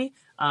 maybe.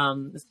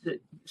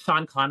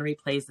 Sean Connery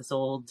plays this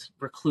old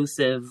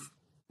reclusive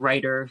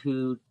writer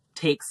who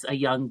takes a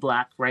young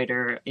Black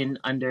writer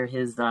under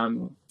his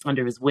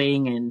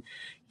wing, and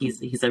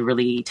he's a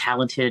really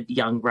talented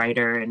young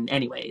writer. And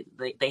anyway,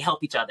 they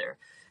help each other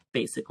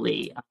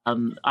basically.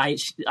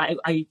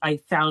 I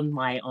found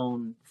my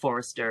own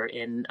Forrester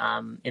in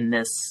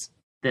this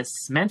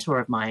mentor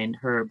of mine,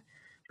 Herb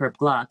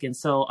Gluck, and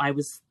so I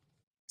was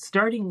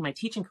starting my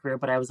teaching career,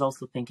 but I was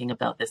also thinking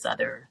about this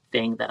other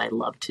thing that I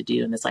love to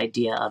do, and this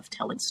idea of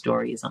telling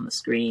stories on the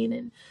screen,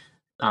 and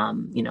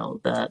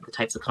the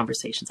types of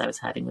conversations I was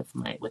having with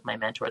my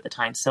mentor at the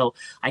time. So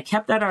I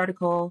kept that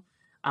article.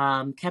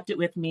 Kept it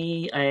with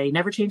me. I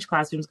never changed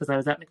classrooms because I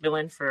was at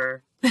Macmillan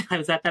I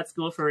was at that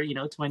school for,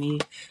 20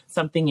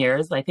 something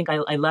years. I think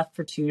I left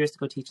for 2 years to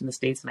go teach in the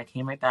States, and I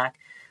came right back.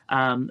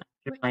 After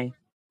my,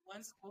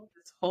 One school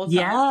this whole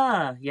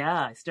time.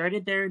 yeah. I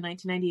started there in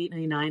 1998,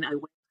 99. I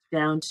went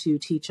down to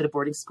teach at a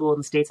boarding school in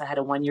the States. I had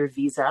a 1-year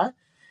visa.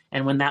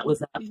 And when that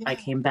was up, I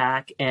came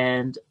back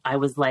and I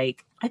was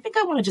like, I think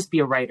I want to just be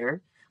a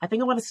writer. I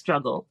think I want to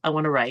struggle. I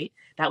want to write.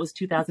 That was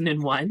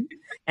 2001.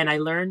 And I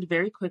learned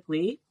very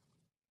quickly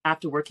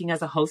after working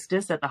as a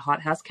hostess at the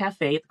Hot House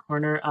Cafe at the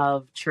corner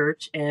of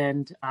Church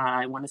and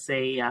I want to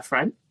say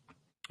Front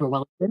or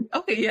Wellington.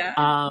 Okay, yeah.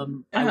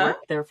 I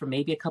worked there for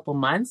maybe a couple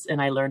months and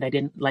I learned I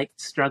didn't like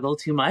struggle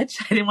too much.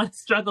 I didn't want to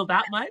struggle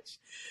that much.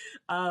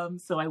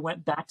 So I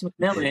went back to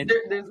Macmillan.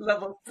 There's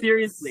levels.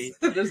 Seriously.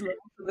 There's levels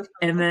to this.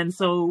 And then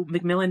so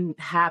Macmillan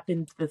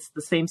happened, that's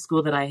the same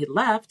school that I had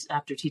left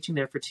after teaching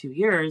there for 2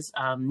 years,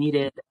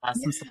 needed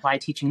some supply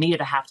teaching,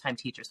 needed a halftime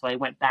teacher. So I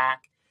went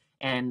back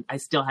and I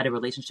still had a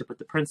relationship with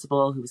the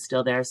principal who was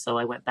still there. So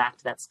I went back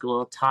to that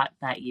school, taught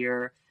that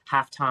year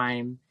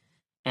halftime,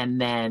 and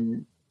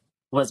then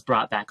was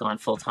brought back on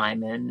full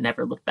time and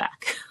never looked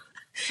back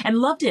and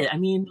loved it. I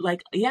mean,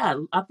 like, yeah,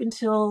 up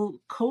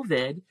until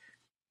COVID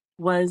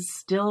was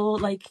still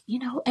like,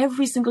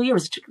 every single year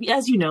was,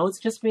 as you know, it's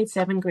just grade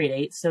 7, grade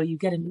 8. So you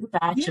get a new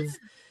batch of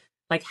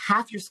like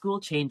half your school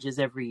changes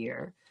every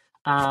year.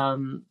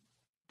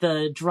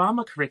 The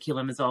drama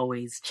curriculum is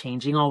always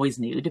changing, always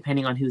new,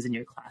 depending on who's in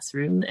your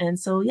classroom. And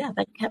so, yeah,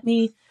 that kept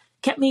me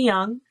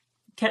young,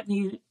 kept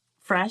me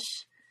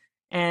fresh.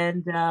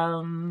 And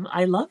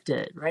I loved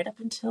it right up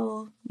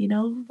until,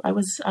 I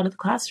was out of the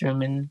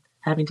classroom and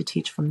having to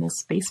teach from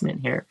this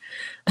basement here,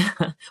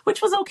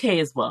 which was okay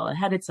as well. It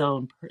had its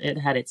own,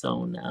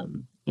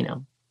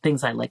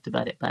 things I liked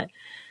about it, but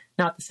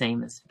not the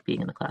same as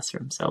being in the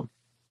classroom. So,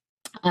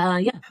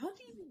 yeah. How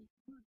do you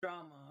do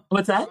drama?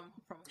 What's that?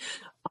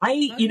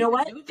 You know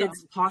what?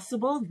 It's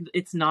possible.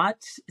 It's not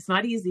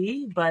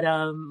easy, but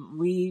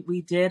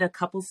we did a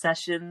couple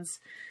sessions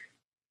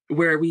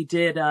where we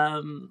did,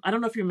 I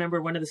don't know if you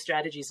remember, one of the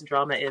strategies in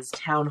drama is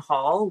town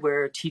hall,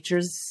 where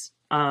teachers,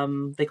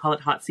 they call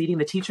it hot seating.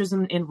 The teachers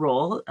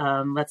enroll,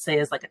 let's say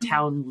as like a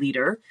town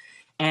leader.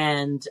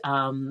 And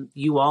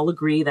you all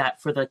agree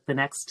that for the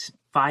next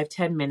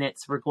 5-10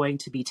 minutes, we're going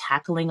to be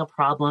tackling a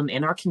problem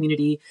in our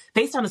community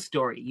based on a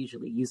story.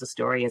 Usually use a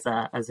story as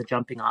a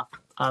jumping off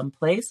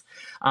place.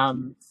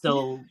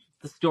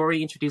 The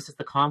story introduces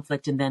the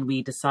conflict, and then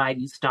we decide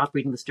you stop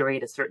reading the story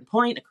at a certain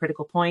point, a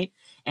critical point.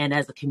 And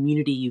as a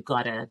community, you've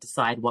got to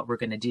decide what we're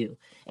going to do.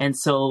 And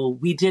so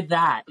we did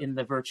that in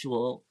the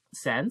virtual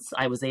sense.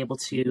 I was able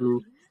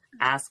to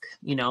ask,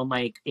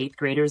 my 8th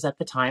graders at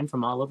the time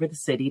from all over the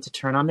city to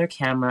turn on their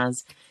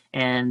cameras,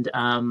 and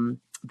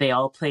they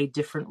all played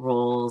different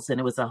roles, and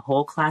it was a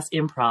whole class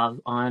improv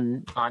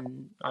on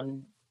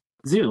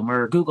Zoom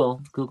or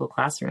Google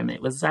Classroom.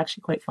 It was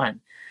actually quite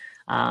fun,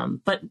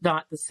 but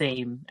not the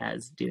same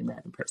as doing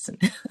that in person.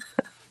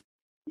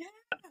 Yeah,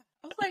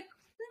 I was like,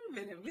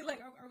 wait a minute,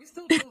 are we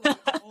still doing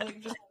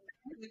like,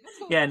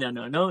 yeah,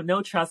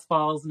 no trust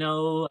falls,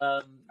 no,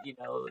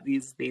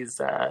 these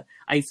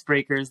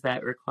icebreakers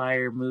that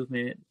require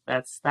movement.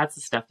 That's the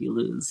stuff you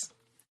lose,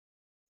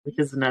 which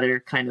is another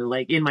kind of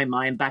like back in my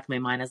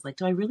mind, I was like,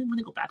 do I really want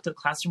to go back to the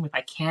classroom if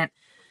I can't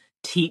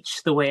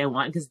teach the way I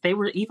want? Because they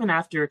were, even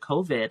after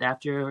COVID,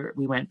 after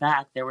we went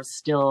back, there was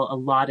still a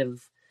lot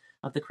of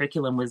the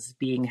curriculum was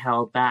being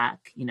held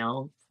back,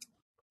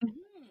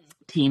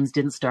 Teams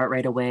didn't start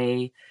right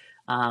away.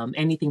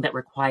 Anything that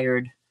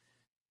required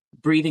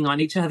breathing on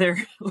each other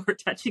or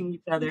touching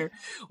each other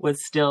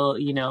was still,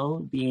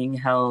 being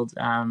held,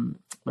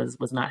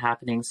 was not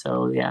happening.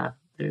 So yeah,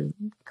 they're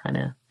kind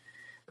of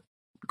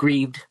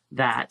grieved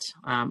that.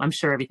 I'm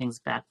sure everything's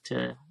back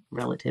to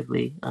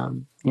relatively,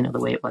 the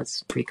way it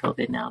was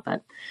pre-COVID now.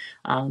 But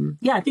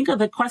yeah, I think of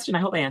the question, I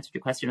hope I answered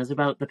your question, was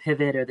about the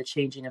pivot or the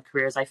changing of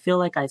careers. I feel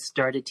like I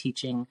started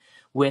teaching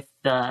with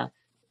the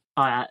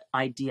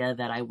idea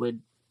that I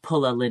would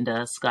pull a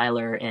Linda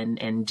Schuyler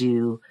and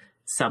do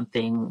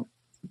something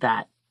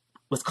that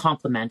was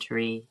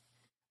complementary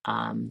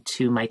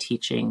to my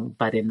teaching,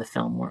 but in the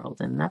film world.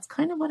 And that's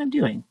kind of what I'm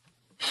doing.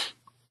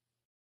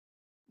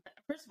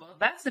 First of all,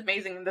 that's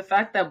amazing. The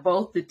fact that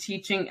both the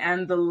teaching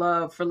and the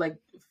love for like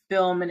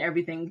film and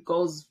everything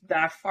goes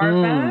that far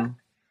back. We're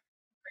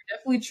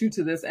definitely true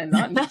to this and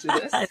not new to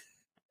this.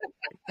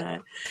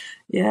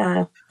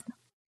 Yeah.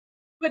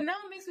 But now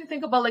it makes me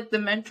think about like the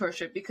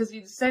mentorship, because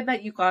you said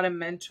that you got a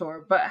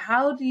mentor, but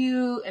how do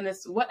you,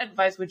 what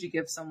advice would you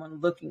give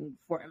someone looking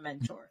for a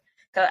mentor?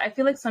 Because I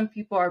feel like some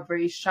people are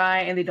very shy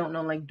and they don't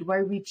know, like, do I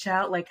reach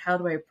out? Like, how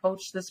do I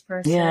approach this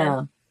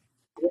person?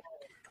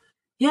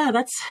 Yeah,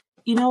 that's,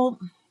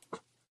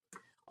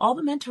 all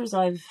the mentors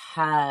I've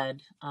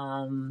had,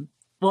 in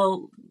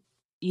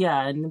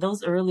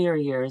those earlier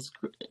years,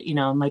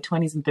 my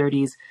 20s and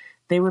 30s,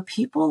 they were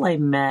people I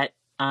met,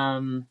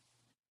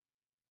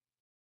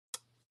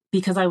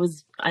 because I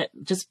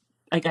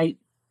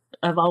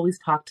I've always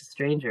talked to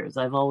strangers.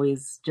 I've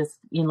always just,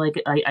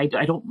 like I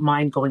don't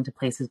mind going to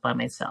places by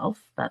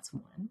myself. That's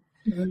one.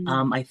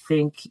 I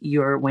think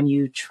when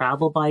you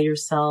travel by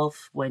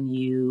yourself, when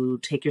you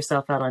take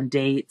yourself out on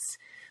dates,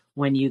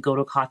 when you go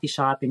to a coffee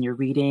shop and you're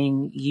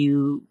reading,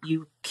 you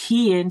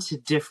key into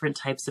different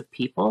types of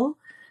people.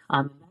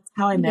 That's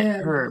how I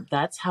met Herb.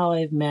 That's how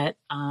I've met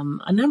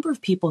a number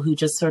of people who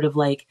just sort of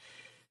like,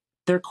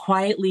 they're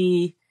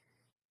quietly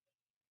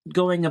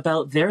going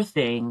about their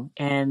thing,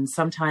 and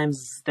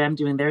sometimes them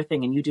doing their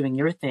thing and you doing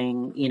your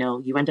thing,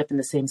 you end up in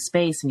the same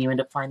space and you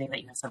end up finding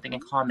that you have something in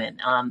common.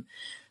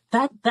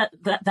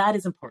 That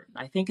is important.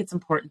 I think it's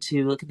important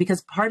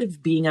because part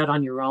of being out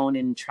on your own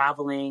and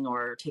traveling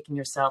or taking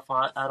yourself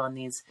out on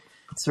these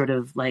sort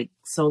of like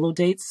solo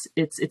dates,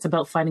 it's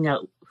about finding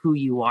out who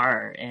you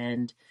are,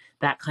 and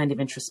that kind of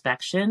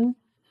introspection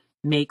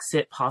makes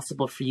it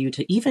possible for you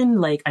to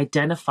even like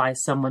identify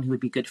someone who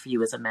would be good for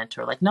you as a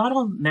mentor. Like not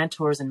all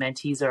mentors and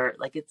mentees are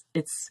like,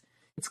 it's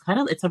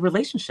a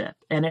relationship,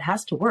 and it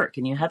has to work,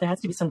 and there has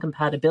to be some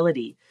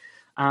compatibility.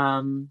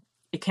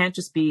 It can't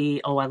just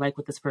be, oh, I like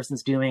what this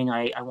person's doing.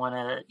 I want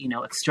to,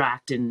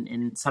 extract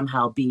and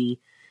somehow be,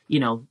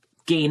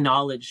 gain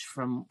knowledge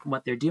from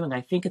what they're doing.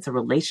 I think it's a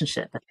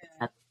relationship.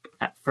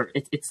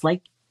 It's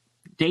like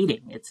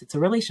dating. It's a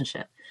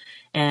relationship,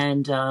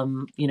 and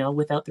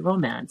without the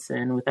romance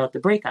and without the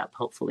breakup,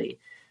 hopefully.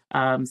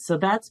 So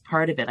that's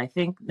part of it. I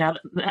think now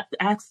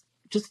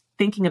just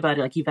thinking about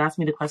it, like you've asked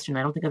me the question,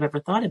 I don't think I've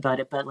ever thought about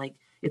it, but like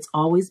it's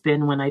always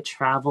been when I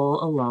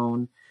travel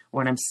alone or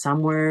when I'm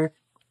somewhere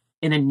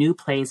in a new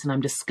place and I'm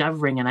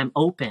discovering and I'm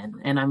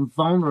open and I'm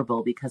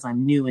vulnerable because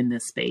I'm new in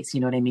this space. You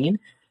know what I mean?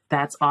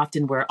 That's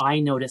often where I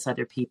notice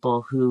other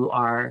people who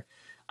are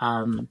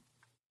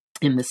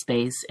in the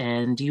space,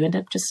 and you end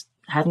up just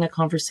having a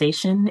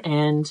conversation,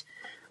 and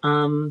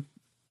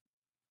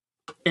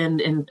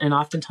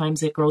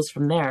oftentimes it grows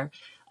from there.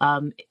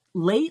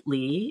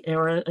 Lately,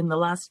 or in the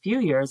last few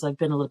years, I've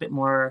been a little bit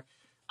more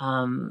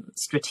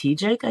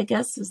strategic, I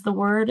guess is the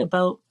word,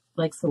 about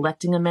like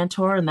selecting a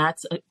mentor, and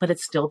but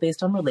it's still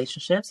based on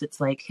relationships. It's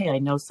like, hey, I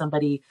know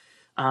somebody,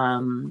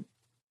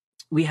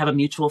 we have a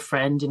mutual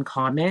friend in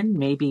common.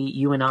 Maybe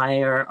you and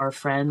I are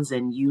friends,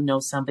 and you know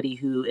somebody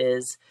who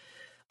is,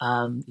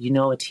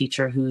 a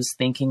teacher who's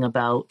thinking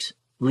about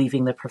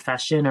leaving the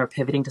profession or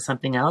pivoting to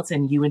something else,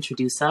 and you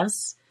introduce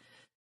us,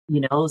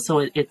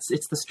 so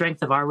it's the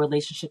strength of our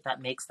relationship that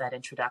makes that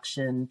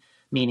introduction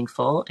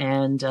meaningful.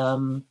 And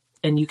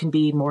you can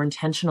be more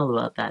intentional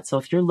about that. So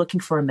if you're looking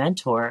for a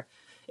mentor,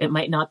 it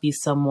might not be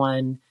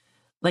someone,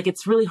 like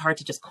it's really hard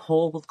to just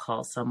cold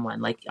call someone.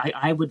 Like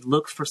I would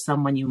look for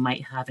someone you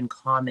might have in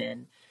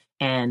common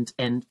and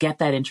get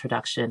that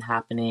introduction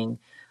happening.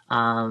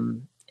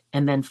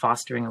 And then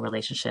fostering a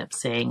relationship,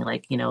 saying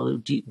like,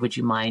 would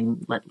you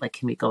mind,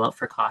 can we go out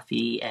for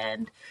coffee?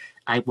 And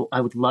I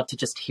would love to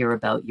just hear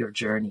about your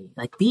journey,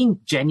 like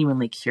being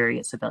genuinely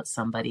curious about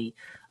somebody,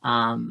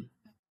 and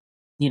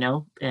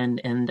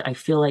I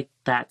feel like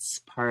that's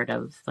part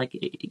of like,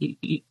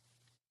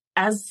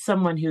 as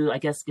someone who I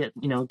guess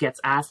gets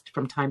asked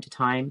from time to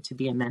time to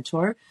be a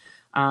mentor,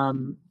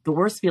 the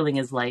worst feeling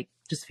is like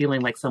just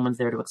feeling like someone's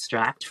there to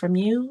extract from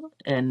you,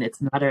 and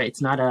it's not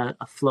a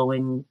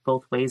flowing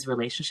both ways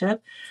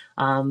relationship.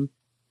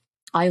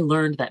 I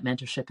learned that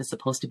mentorship is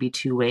supposed to be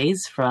two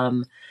ways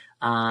from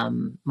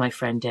my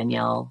friend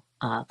Danielle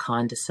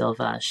Kahn de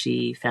Silva.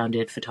 She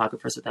founded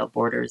Photographers Without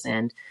Borders,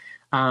 and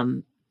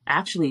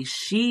actually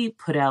she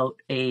put out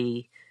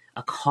a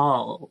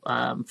call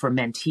for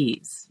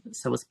mentees.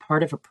 So as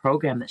part of a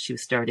program that she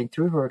was starting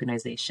through her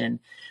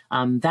organization,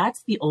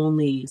 that's the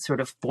only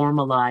sort of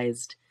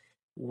formalized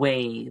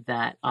way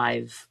that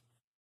I've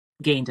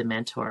gained a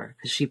mentor,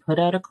 because she put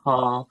out a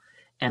call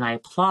and I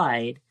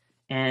applied,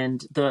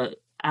 and the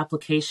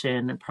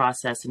application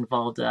process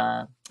involved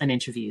an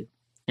interview.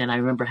 And I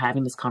remember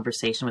having this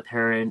conversation with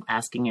her and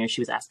asking her,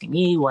 she was asking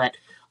me what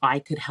I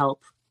could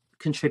help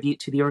contribute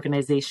to the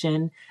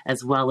organization,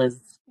 as well as,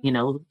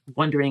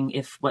 wondering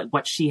if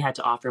what she had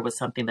to offer was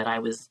something that I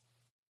was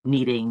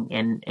needing.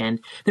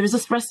 And there was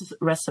this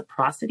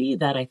reciprocity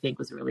that I think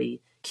was really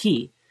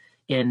key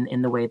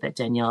in the way that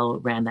Danielle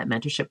ran that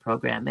mentorship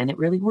program. And it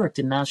really worked.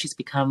 And now she's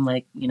become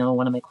like,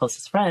 one of my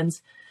closest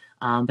friends.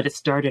 But it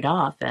started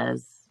off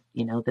as,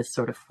 this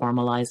sort of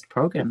formalized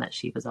program that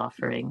she was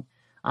offering.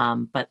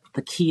 But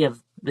the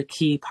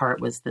key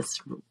part was this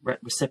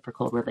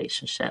reciprocal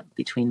relationship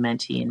between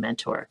mentee and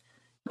mentor.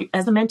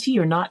 As a mentee,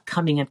 you're not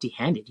coming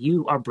empty-handed.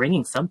 You are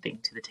bringing something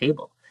to the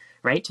table,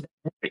 right?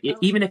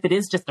 Even if it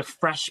is just a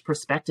fresh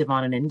perspective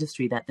on an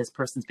industry that this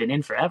person's been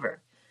in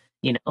forever,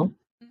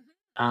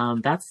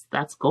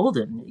 that's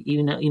golden.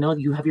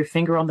 You have your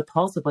finger on the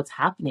pulse of what's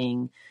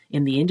happening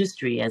in the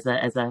industry as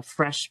a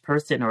fresh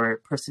person or a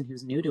person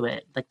who's new to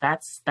it. Like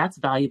that's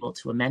valuable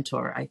to a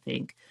mentor, I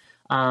think.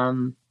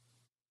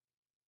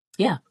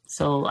 Yeah.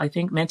 So I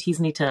think mentees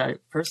need to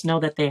first know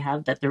that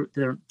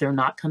they're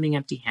not coming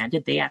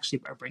empty-handed. They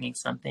actually are bringing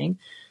something.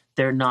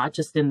 They're not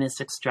just in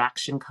this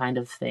extraction kind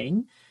of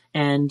thing.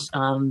 and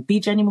be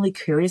genuinely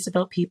curious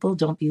about people.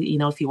 Don't be, you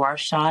know, if you are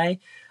shy,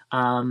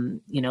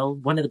 you know,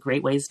 one of the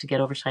great ways to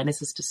get over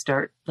shyness is to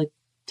start like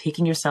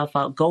taking yourself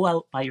out, go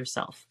out by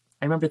yourself.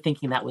 I remember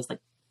thinking that was like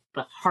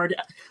the hard.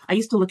 I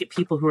used to look at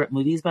people who were at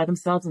movies by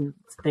themselves and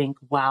think,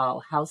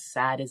 wow, how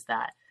sad is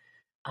that?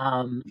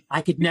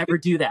 I could never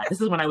do that.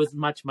 This is when I was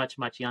much, much,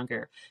 much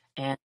younger.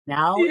 And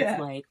now it's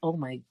like, oh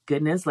my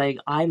goodness, like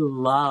I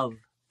love.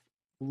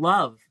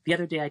 The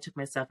other day I took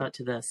myself out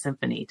to the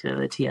symphony, to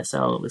the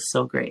TSO. It was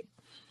so great.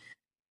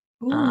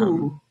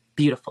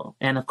 Beautiful.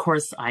 And of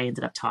course I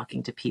ended up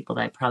talking to people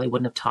that I probably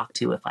wouldn't have talked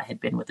to if I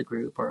had been with a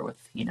group or with,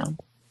 you know,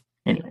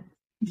 anyway.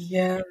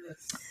 Yes.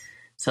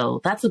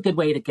 So that's a good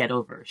way to get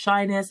over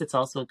shyness. It's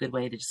also a good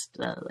way to just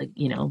like,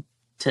 you know,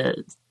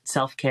 to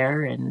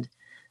self-care and,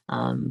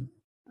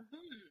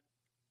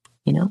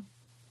 you know.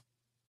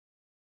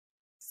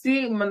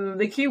 See,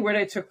 the key word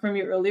I took from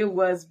you earlier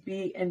was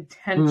be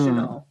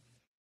intentional.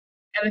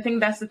 And I think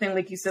that's the thing,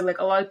 like you said, like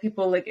a lot of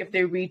people, like if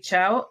they reach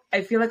out,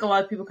 I feel like a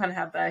lot of people kind of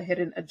have that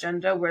hidden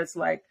agenda where it's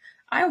like,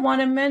 I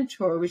want a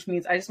mentor, which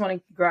means I just want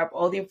to grab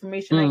all the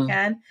information I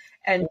can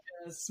and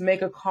just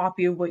make a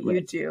copy of what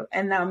you do.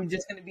 And now I'm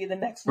just going to be the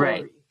next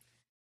Laurie.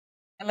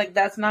 And like,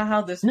 that's not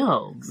how this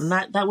works.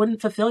 That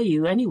wouldn't fulfill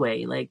you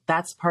anyway. Like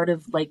that's part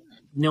of like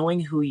knowing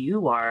who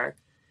you are,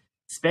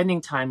 spending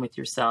time with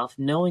yourself,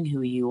 knowing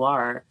who you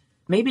are.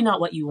 Maybe not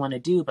what you want to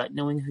do, but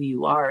knowing who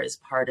you are is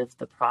part of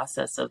the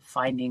process of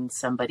finding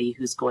somebody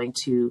who's going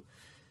to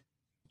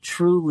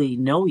truly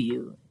know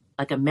you.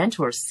 Like a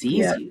mentor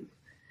sees you.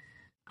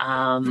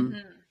 And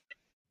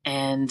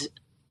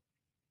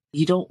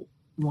you don't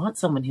want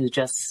someone who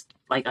just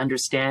like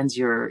understands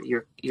your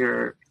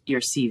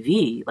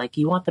CV. Like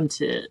you want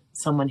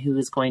someone who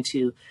is going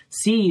to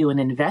see you and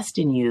invest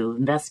in you,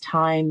 invest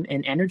time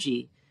and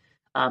energy.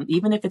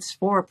 Even if it's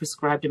for a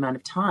prescribed amount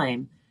of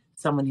time,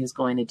 someone who's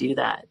going to do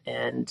that.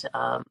 And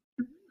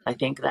I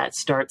think that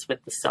starts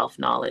with the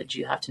self-knowledge.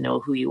 You have to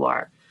know who you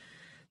are,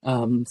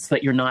 so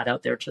that you're not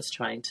out there just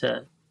trying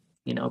to,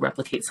 you know,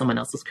 replicate someone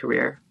else's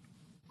career.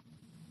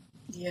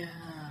 Yeah.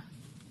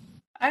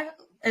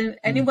 And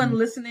anyone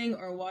listening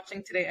or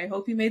watching today, I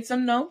hope you made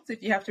some notes.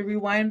 If you have to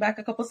rewind back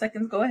a couple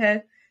seconds, go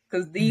ahead,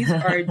 because these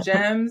are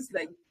gems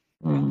that you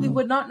probably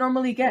would not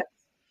normally get.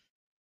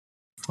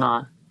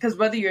 Because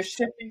whether you're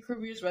shifting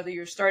careers, whether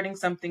you're starting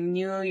something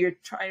new, you're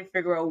trying to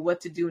figure out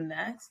what to do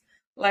next.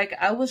 Like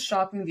I was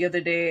shopping the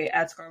other day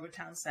at Scarborough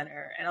Town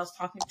Center and I was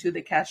talking to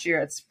the cashier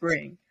at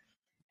Spring.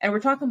 And we're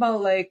talking about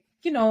like,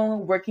 you know,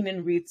 working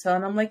in retail.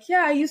 And I'm like,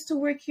 yeah, I used to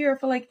work here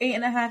for like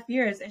 8.5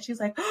 years. And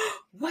she's like, oh,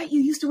 what? You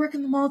used to work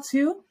in the mall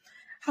too?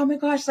 Oh my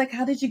gosh, like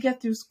how did you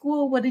get through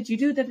school? What did you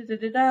do? Da, da, da,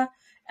 da, da.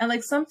 And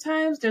like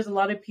sometimes there's a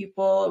lot of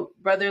people,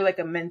 whether like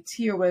a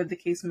mentee or whatever the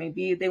case may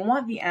be, they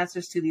want the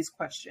answers to these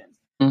questions.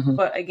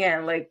 But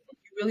again, like,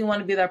 you really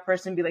want to be that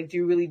person, be like, do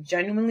you really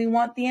genuinely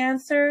want the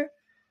answer?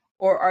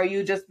 Or are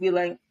you just be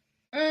like,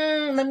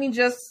 let me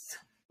just,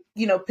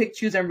 you know, pick,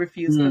 choose, and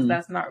refuse, because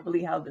that's not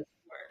really how this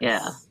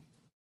works.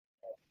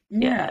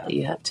 Yeah,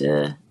 you have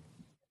to,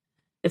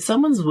 if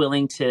someone's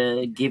willing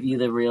to give you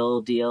the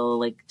real deal,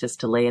 like just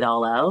to lay it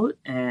all out,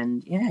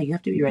 and you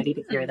have to be ready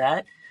to hear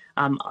that.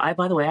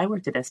 By the way, I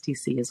worked at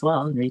STC as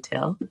well in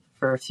retail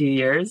for a few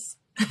years.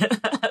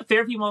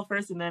 Fairview Mall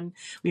first, and then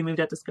we moved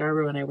out to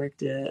Scarborough, and I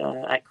worked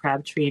at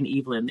Crabtree and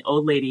Evelyn,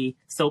 old lady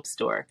soap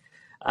store,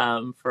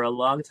 for a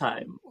long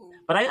time.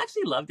 But I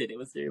actually loved it. It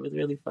was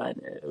really fun.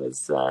 It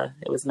was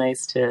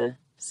nice to.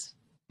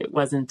 It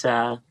wasn't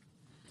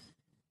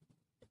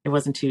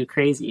too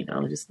crazy, you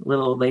know. Just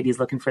little old ladies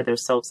looking for their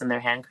soaps and their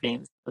hand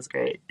creams. It was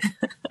great.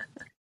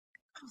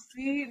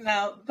 See,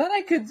 now that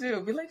I could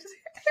do, be like, just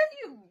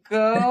here you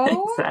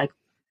go. Exactly.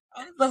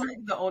 I love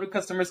like the older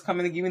customers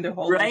coming and giving their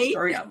whole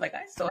story. I'm like,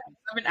 I still have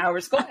 7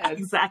 hours. Go ahead.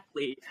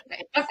 Exactly.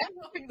 I'm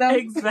helping them.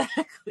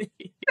 Exactly.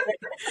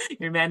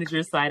 Your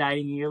manager's side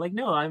eyeing you. You're like,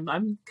 no,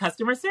 I'm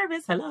customer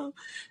service. Hello.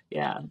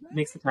 Yeah,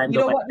 makes the time you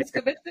go. You don't want this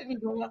commission. You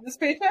don't want this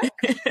paycheck.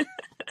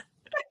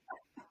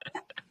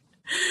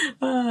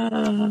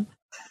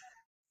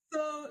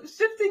 So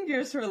shifting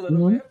gears for a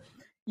little bit,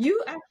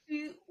 you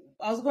actually.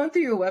 I was going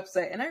through your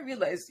website and I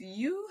realized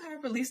you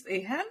have released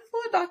a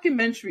handful of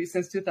documentaries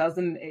since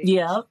 2008.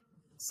 Yeah.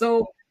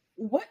 So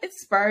what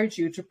inspired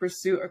you to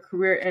pursue a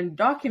career in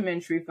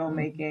documentary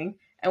filmmaking,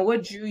 and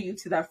what drew you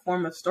to that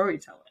form of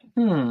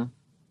storytelling?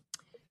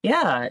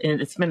 Yeah,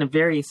 it's been a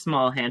very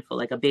small handful,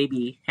 like a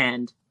baby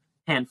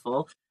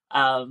handful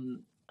of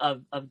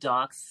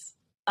docs.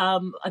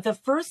 The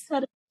first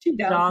set of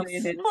docs.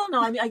 Well,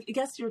 no, I mean, I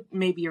guess you're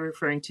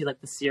referring to like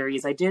the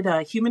series. I did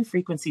Human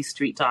Frequency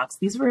Street Docs.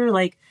 These were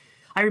like,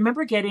 I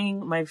remember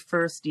getting my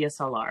first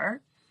DSLR,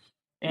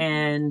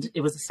 and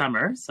it was a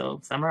summer, so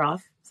summer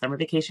off, summer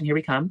vacation, here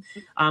we come.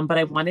 But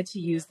I wanted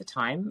to use the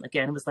time.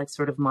 Again, it was like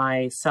sort of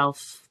my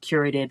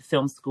self-curated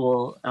film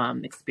school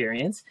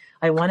experience.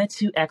 I wanted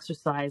to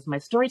exercise my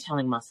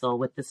storytelling muscle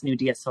with this new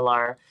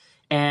DSLR.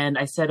 And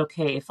I said,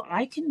 okay, if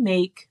I can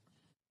make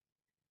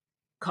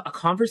a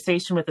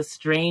conversation with a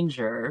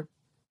stranger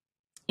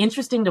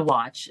interesting to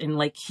watch and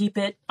like keep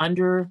it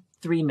under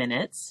 3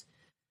 minutes,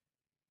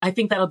 I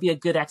think that'll be a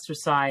good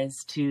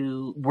exercise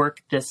to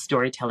work this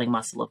storytelling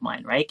muscle of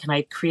mine, right? Can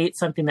I create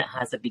something that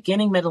has a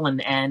beginning, middle,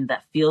 and end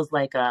that feels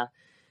like a,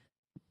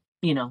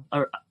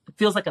 or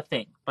feels like a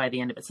thing by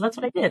the end of it? So that's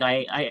what I did.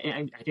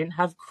 I didn't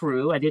have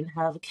crew. I didn't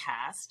have a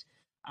cast.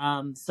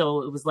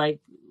 So it was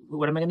like,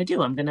 what am I going to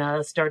do? I'm going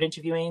to start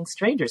interviewing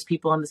strangers,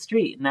 people on the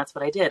street. And that's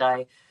what I did.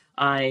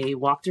 I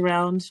walked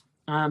around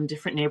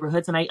different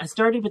neighborhoods, and I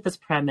started with this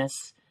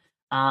premise.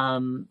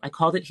 I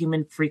called it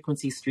Human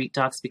Frequency Street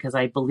Docs because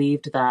I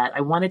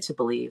wanted to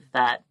believe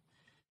that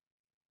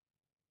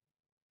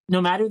no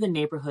matter the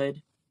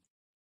neighborhood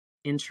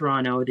in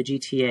Toronto or the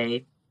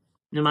GTA,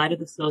 no matter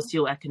the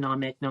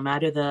socioeconomic, no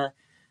matter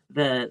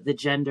the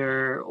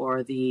gender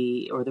or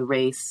the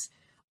race,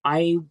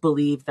 I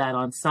believe that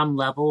on some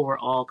level we're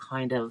all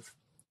kind of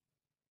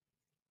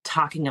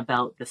talking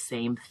about the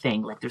same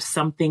thing. Like there's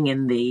something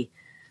in the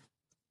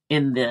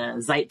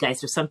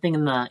zeitgeist or something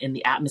in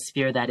the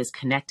atmosphere that is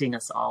connecting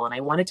us all. And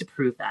I wanted to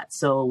prove that.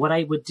 So what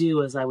I would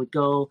do is I'd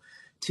go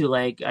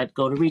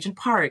to Regent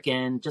Park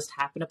and just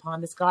happen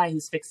upon this guy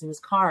who's fixing his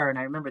car. And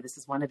I remember this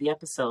is one of the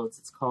episodes.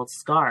 It's called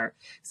Scar.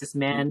 It's this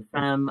man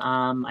from,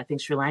 I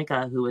think Sri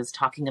Lanka, who is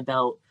talking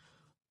about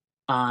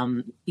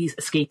he's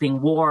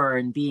escaping war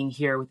and being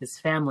here with his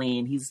family.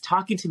 And he's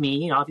talking to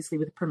me, obviously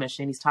with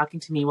permission. He's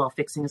talking to me while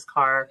fixing his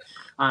car.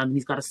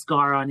 He's got a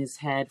scar on his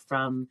head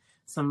from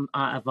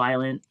a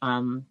violent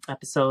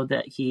episode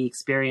that he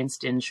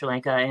experienced in Sri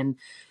Lanka. And,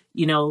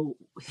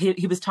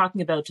 he was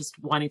talking about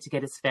just wanting to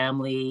get his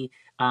family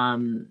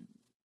to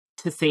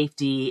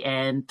safety.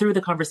 And through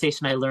the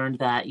conversation, I learned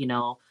that,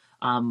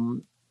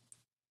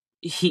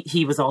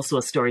 he was also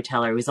a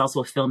storyteller. He was also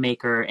a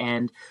filmmaker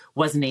and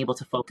wasn't able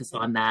to focus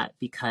on that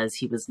because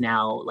he was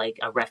now like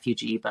a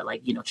refugee, but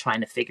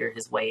trying to figure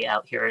his way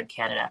out here in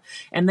Canada.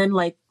 And then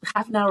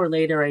half an hour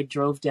later, I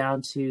drove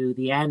down to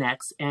the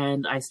annex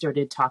and I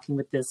started talking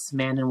with this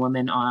man and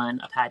woman on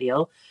a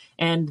patio.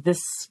 And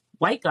this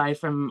white guy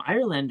from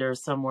Ireland or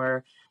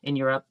somewhere in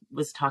Europe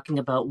was talking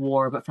about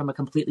war, but from a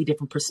completely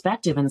different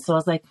perspective. And so I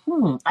was like,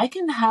 I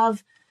can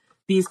have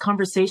these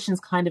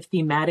conversations kind of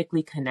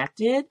thematically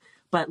connected,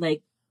 but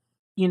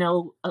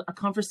a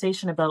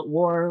conversation about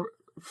war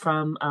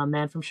from a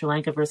man from Sri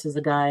Lanka versus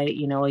a guy,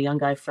 a young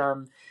guy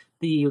from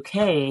the UK,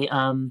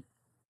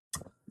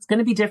 it's going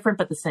to be different,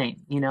 but the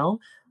same,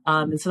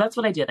 and so that's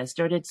what I did. I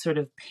started sort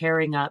of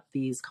pairing up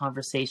these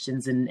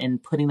conversations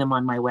and putting them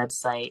on my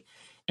website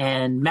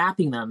and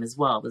mapping them as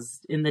well. It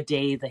was in the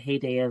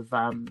heyday of,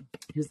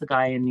 who's the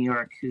guy in New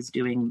York who's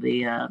doing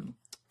the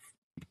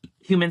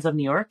Humans of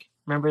New York?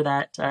 Remember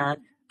that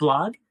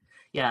blog?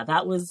 Yeah,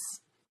 that was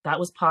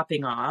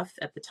popping off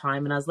at the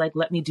time. And I was like,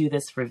 let me do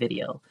this for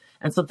video.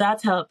 And so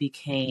that's how it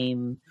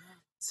became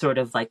sort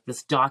of like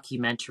this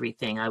documentary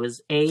thing. I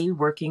was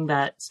working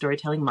that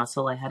storytelling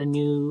muscle. I had a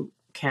new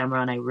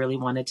camera and I really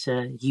wanted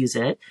to use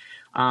it.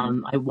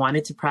 I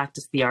wanted to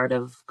practice the art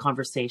of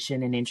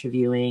conversation and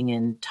interviewing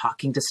and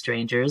talking to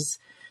strangers.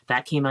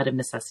 That came out of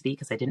necessity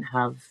because I didn't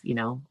have,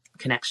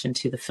 connection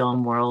to the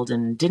film world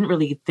and didn't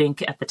really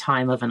think at the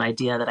time of an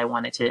idea that I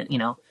wanted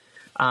to,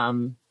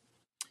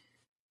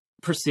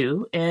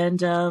 pursue. And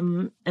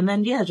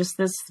then, just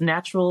this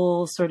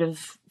natural sort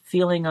of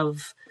feeling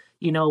of,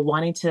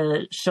 wanting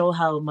to show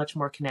how much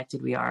more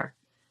connected we are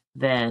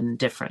than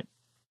different.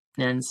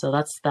 And so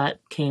that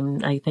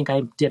came, I think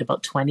I did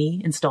about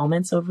 20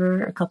 installments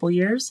over a couple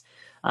years.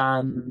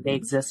 They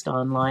exist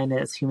online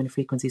as Human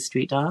Frequency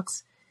Street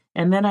Docs.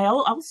 And then I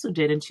also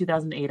did, in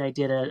 2008, I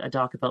did a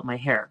doc about my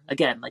hair.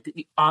 Again, like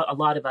a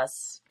lot of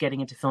us getting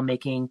into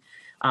filmmaking,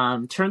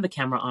 turned the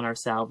camera on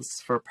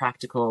ourselves for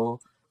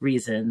practical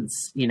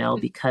reasons,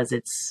 because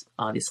it's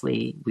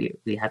obviously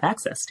we have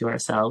access to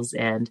ourselves.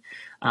 And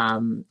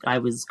I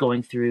was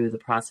going through the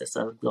process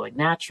of going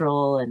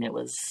natural, and it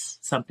was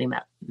something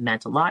that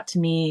meant a lot to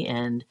me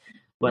and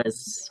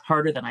was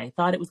harder than I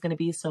thought it was going to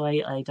be. So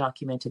I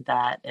documented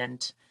that.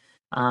 And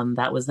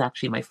that was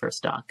actually my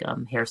first doc,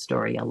 Hair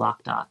Story, a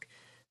lock doc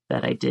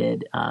that I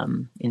did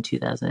in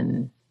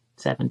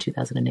 2007,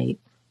 2008.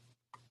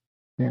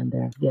 Around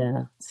there.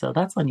 Yeah. So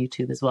that's on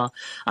YouTube as well.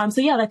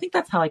 So yeah, I think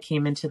that's how I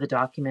came into the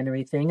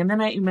documentary thing. And then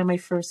my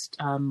first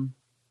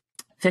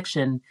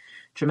fiction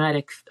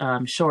dramatic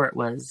short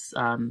was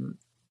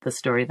the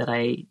story that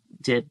I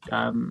did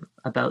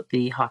about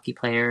the hockey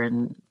player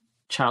and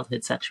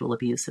childhood sexual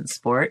abuse in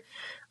sport.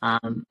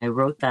 I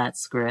wrote that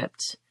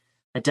script,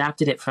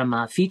 adapted it from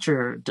a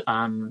feature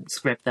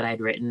script that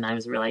I'd written. I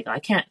was really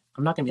like,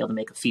 I'm not going to be able to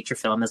make a feature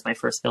film as my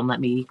first film. Let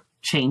me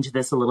change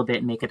this a little bit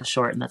and make it a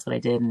short. And that's what I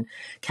did, and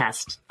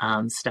cast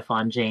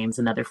Stefan James,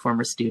 another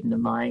former student of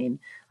mine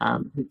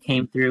who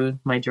came through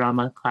my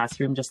drama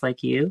classroom just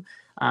like you.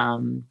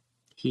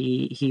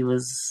 He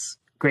was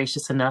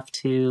gracious enough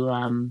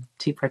to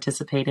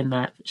participate in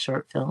that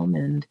short film.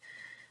 And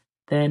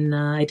then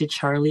I did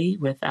Charlie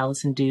with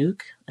Allison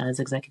Duke as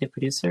executive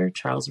producer,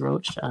 Charles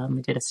Roach.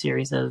 We did a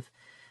series of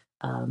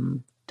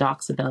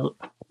docs about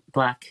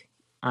Black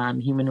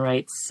human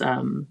rights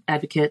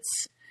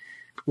advocates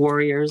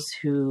warriors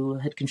who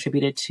had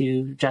contributed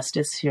to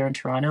justice here in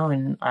Toronto,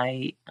 and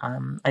I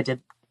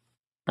did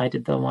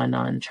the one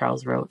on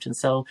Charles Roach. And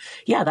so,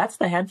 yeah, that's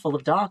the handful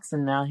of docs.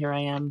 And now here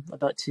I am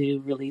about to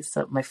release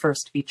my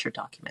first feature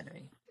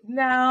documentary.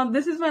 Now,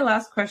 this is my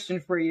last question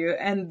for you.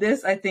 And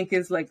this, I think,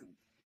 is like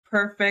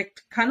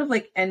perfect, kind of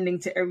like ending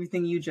to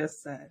everything you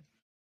just said.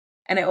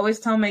 And I always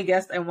tell my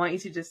guests, I want you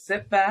to just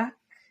sit back,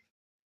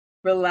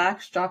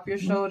 relax, drop your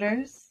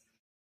shoulders.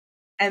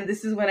 And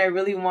this is when I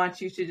really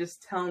want you to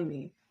just tell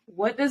me,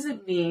 what does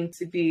it mean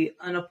to be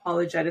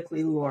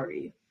unapologetically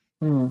Laurie?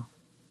 I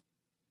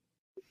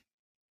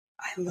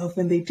love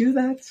when they do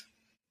that.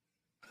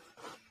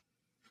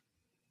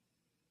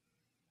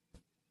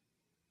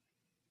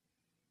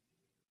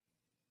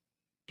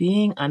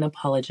 Being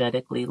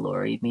unapologetically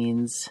Laurie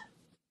means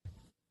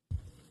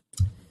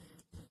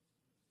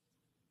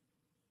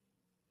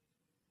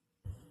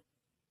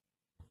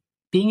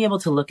being able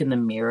to look in the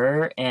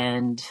mirror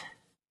and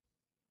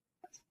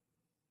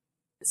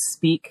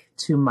speak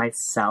to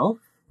myself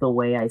the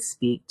way I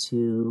speak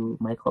to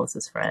my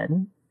closest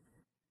friend,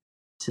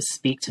 to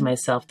speak to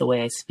myself the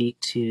way I speak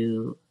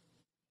to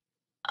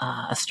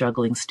a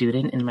struggling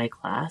student in my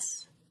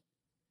class,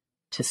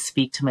 to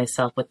speak to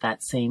myself with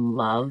that same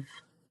love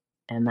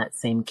and that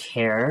same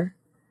care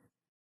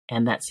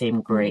and that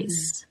same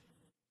grace.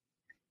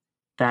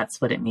 That's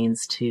what it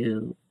means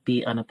to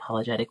be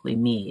unapologetically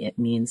me. It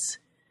means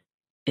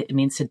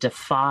to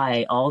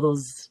defy all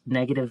those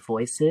negative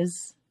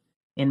voices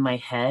in my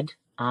head,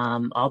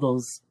 all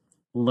those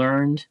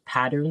learned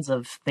patterns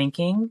of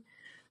thinking,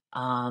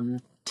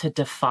 to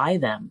defy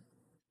them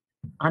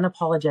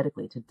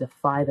unapologetically, to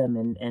defy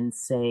them and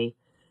say,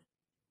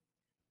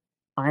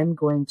 I'm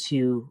going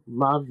to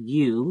love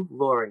you,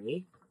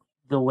 Laurie,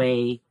 the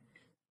way,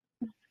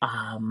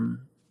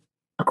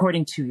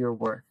 according to your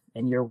worth,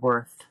 and you're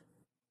worth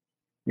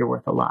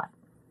a lot.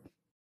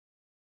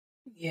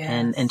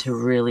 Yes. And to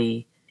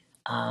really,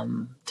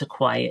 to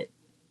quiet,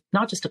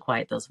 not just to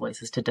quiet those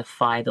voices, to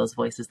defy those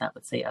voices that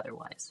would say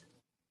otherwise.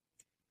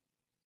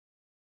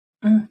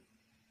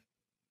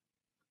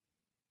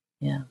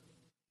 Yeah.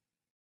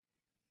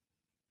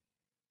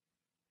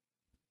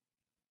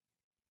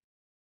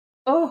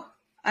 Oh,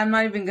 I'm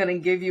not even going to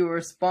give you a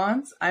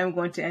response. I'm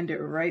going to end it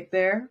right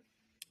there.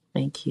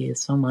 Thank you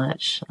so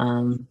much.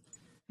 I'm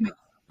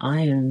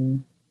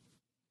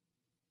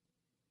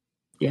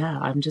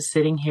just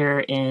sitting here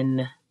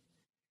in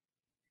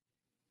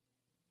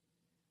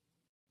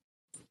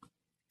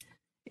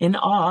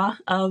awe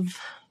of,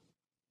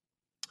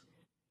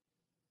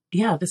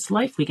 this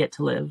life we get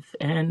to live,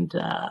 and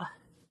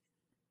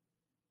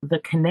the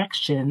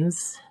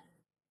connections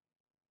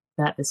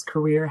that this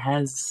career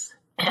has.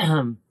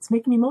 It's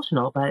making me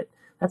emotional, but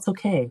that's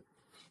okay.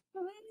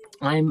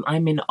 I'm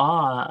in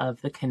awe of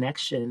the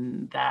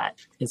connection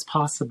that is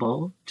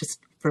possible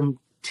just from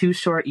 2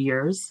 short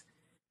years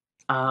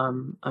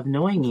of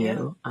knowing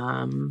you,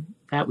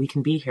 that we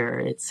can be here.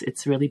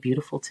 It's really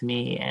beautiful to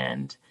me,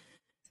 and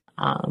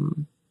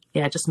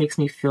it just makes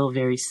me feel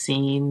very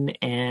seen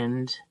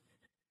and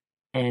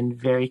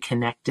very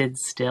connected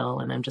still,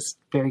 and I'm just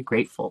very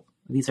grateful.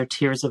 These are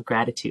tears of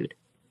gratitude.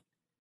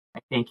 I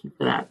thank you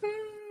for that.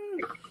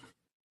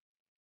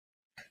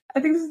 I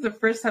think this is the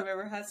first time I've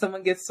ever had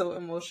someone get so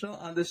emotional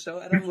on the show,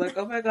 and I'm like,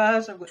 oh my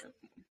gosh, I'm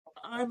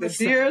the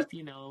tears.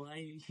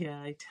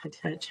 I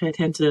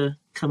tend to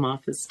come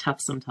off as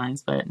tough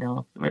sometimes, but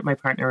no, my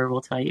partner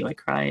will tell you I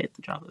cry at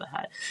the drop of a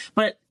hat.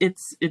 But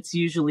it's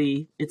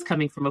usually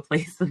coming from a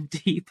place of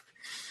deep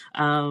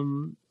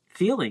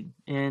feeling,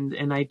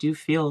 and I do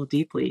feel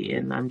deeply,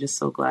 and I'm just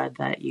so glad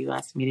that you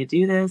asked me to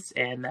do this,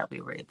 and that we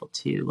were able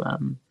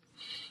to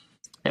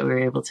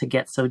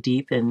get so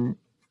deep in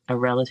a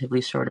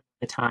relatively short amount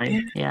of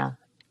time. Yeah.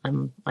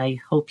 I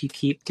hope you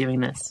keep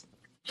doing this.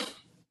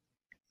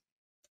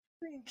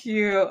 Thank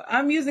you.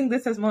 I'm using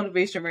this as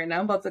motivation right now.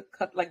 I'm about to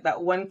cut like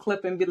that one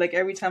clip and be like,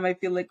 every time I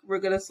feel like we're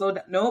going to slow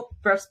down. Nope.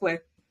 Press play.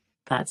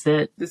 That's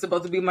it. This is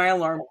about to be my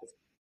alarm.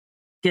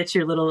 Get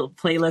your little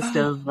playlist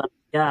of,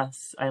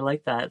 yes, I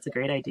like that. It's a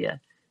great idea.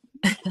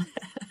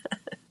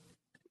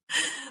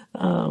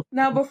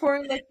 Now, before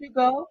I let you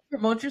go,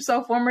 promote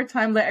yourself one more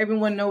time. Let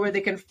everyone know where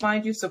they can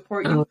find you,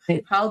 support you,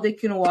 how they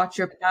can watch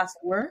your past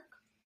work,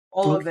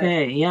 all of it.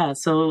 Okay, yeah.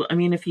 So,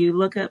 if you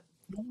look up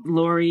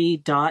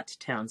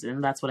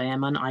Laurie.Townshend, that's what I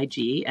am on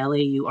IG,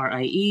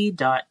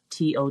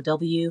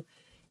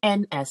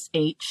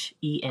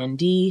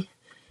 LAURIE.TOWNSHEND,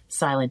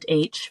 silent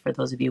H, for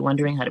those of you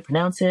wondering how to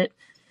pronounce it.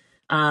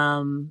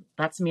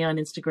 That's me on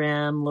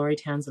Instagram, Laurie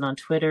Townshend on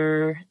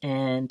Twitter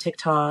and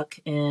TikTok.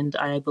 And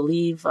I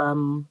believe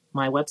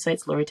my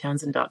website's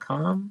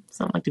laurietownshend.com.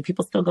 Something like, do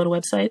people still go to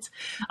websites?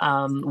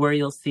 Where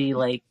you'll see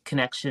like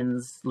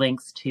connections,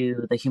 links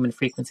to the Human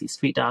Frequency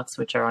Street Docs,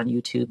 which are on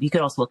YouTube. You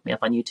could also look me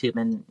up on YouTube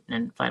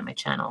and find my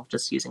channel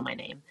just using my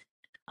name.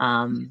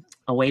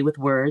 Away with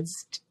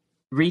Words,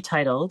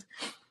 retitled.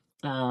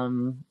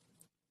 Can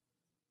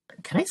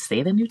I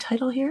say the new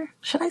title here?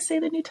 Should I say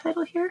the new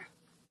title here?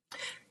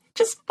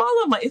 Just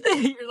follow my.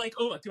 You're like,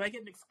 oh, do I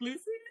get an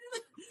exclusive?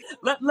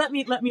 let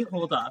me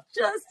hold off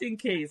just in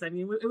case. I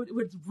mean, it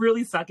would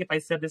really suck if I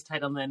said this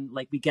title and then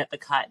like we get the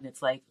cut and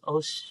it's like,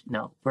 oh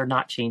no, we're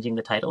not changing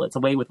the title. It's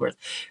Away with Words.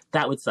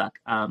 That would suck.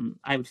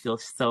 I would feel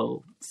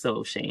so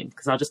ashamed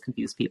because I'll just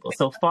confuse people.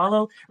 So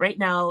follow right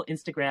now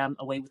Instagram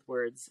Away with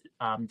Words.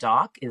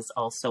 Doc is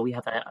also we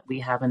have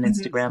an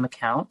Instagram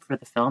account for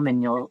the film,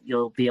 and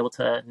you'll be able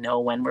to know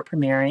when we're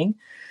premiering.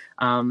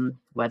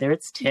 Whether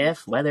it's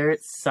TIFF, whether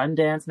it's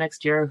Sundance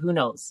next year, who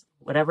knows?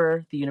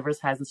 Whatever the universe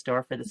has in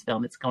store for this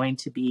film, it's going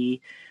to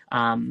be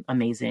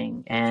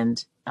amazing,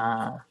 and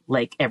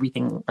like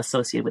everything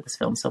associated with this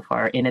film so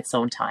far in its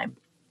own time.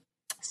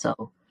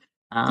 So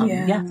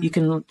yeah, you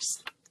can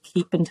just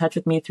keep in touch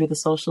with me through the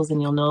socials,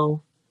 and you'll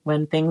know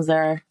when things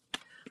are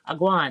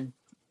aguan.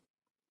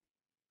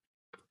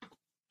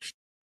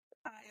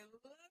 I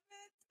love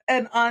it.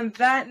 And on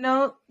that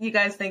note, you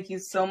guys, thank you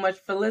so much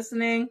for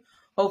listening.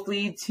 Hopefully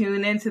you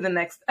tune in to the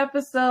next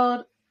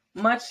episode.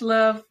 Much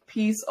love.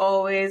 Peace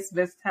always.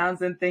 Miss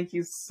Townsend, thank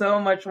you so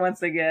much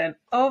once again.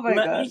 Oh my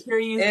gosh. Let me hear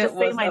you it say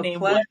was my a name.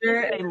 Pleasure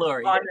say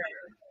Laurie. Honor.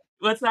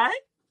 What's that?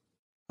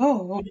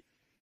 Oh,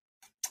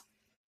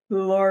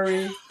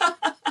 Laurie.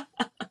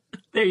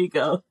 There you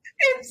go.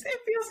 It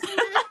feels good.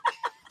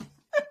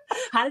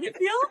 How did it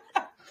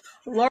feel?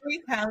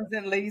 Laurie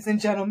Townsend, ladies and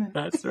gentlemen.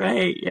 That's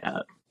right. Yeah.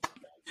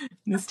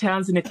 Miss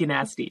Townsend, if you're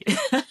nasty.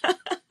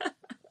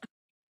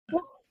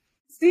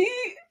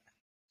 See?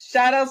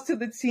 Shout outs to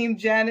the team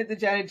Janet, the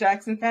Janet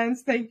Jackson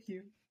fans. Thank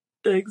you.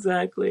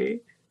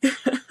 Exactly. Bye,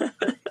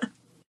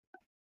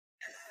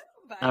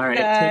 all right,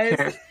 guys. Take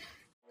care.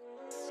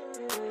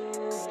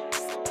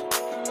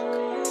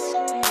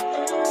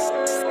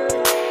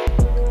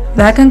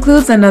 That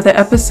concludes another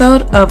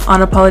episode of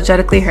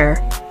Unapologetically Her.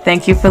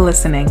 Thank you for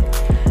listening.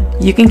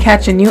 You can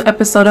catch a new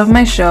episode of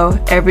my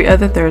show every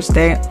other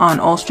Thursday on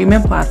all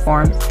streaming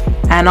platforms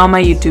and on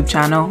my YouTube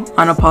channel,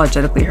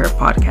 Unapologetically Her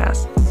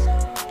Podcast.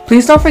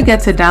 Please don't forget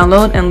to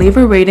download and leave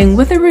a rating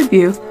with a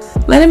review,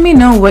 letting me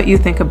know what you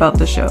think about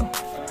the show.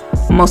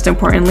 Most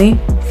importantly,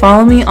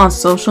 follow me on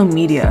social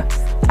media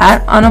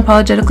at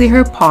Unapologetically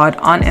Her Pod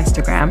on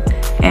Instagram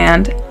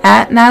and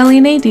at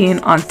Natalie Nadine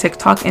on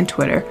TikTok and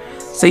Twitter,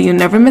 so you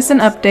never miss an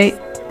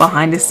update,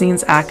 behind the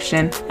scenes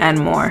action, and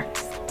more.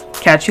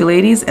 Catch you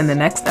ladies in the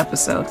next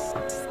episode.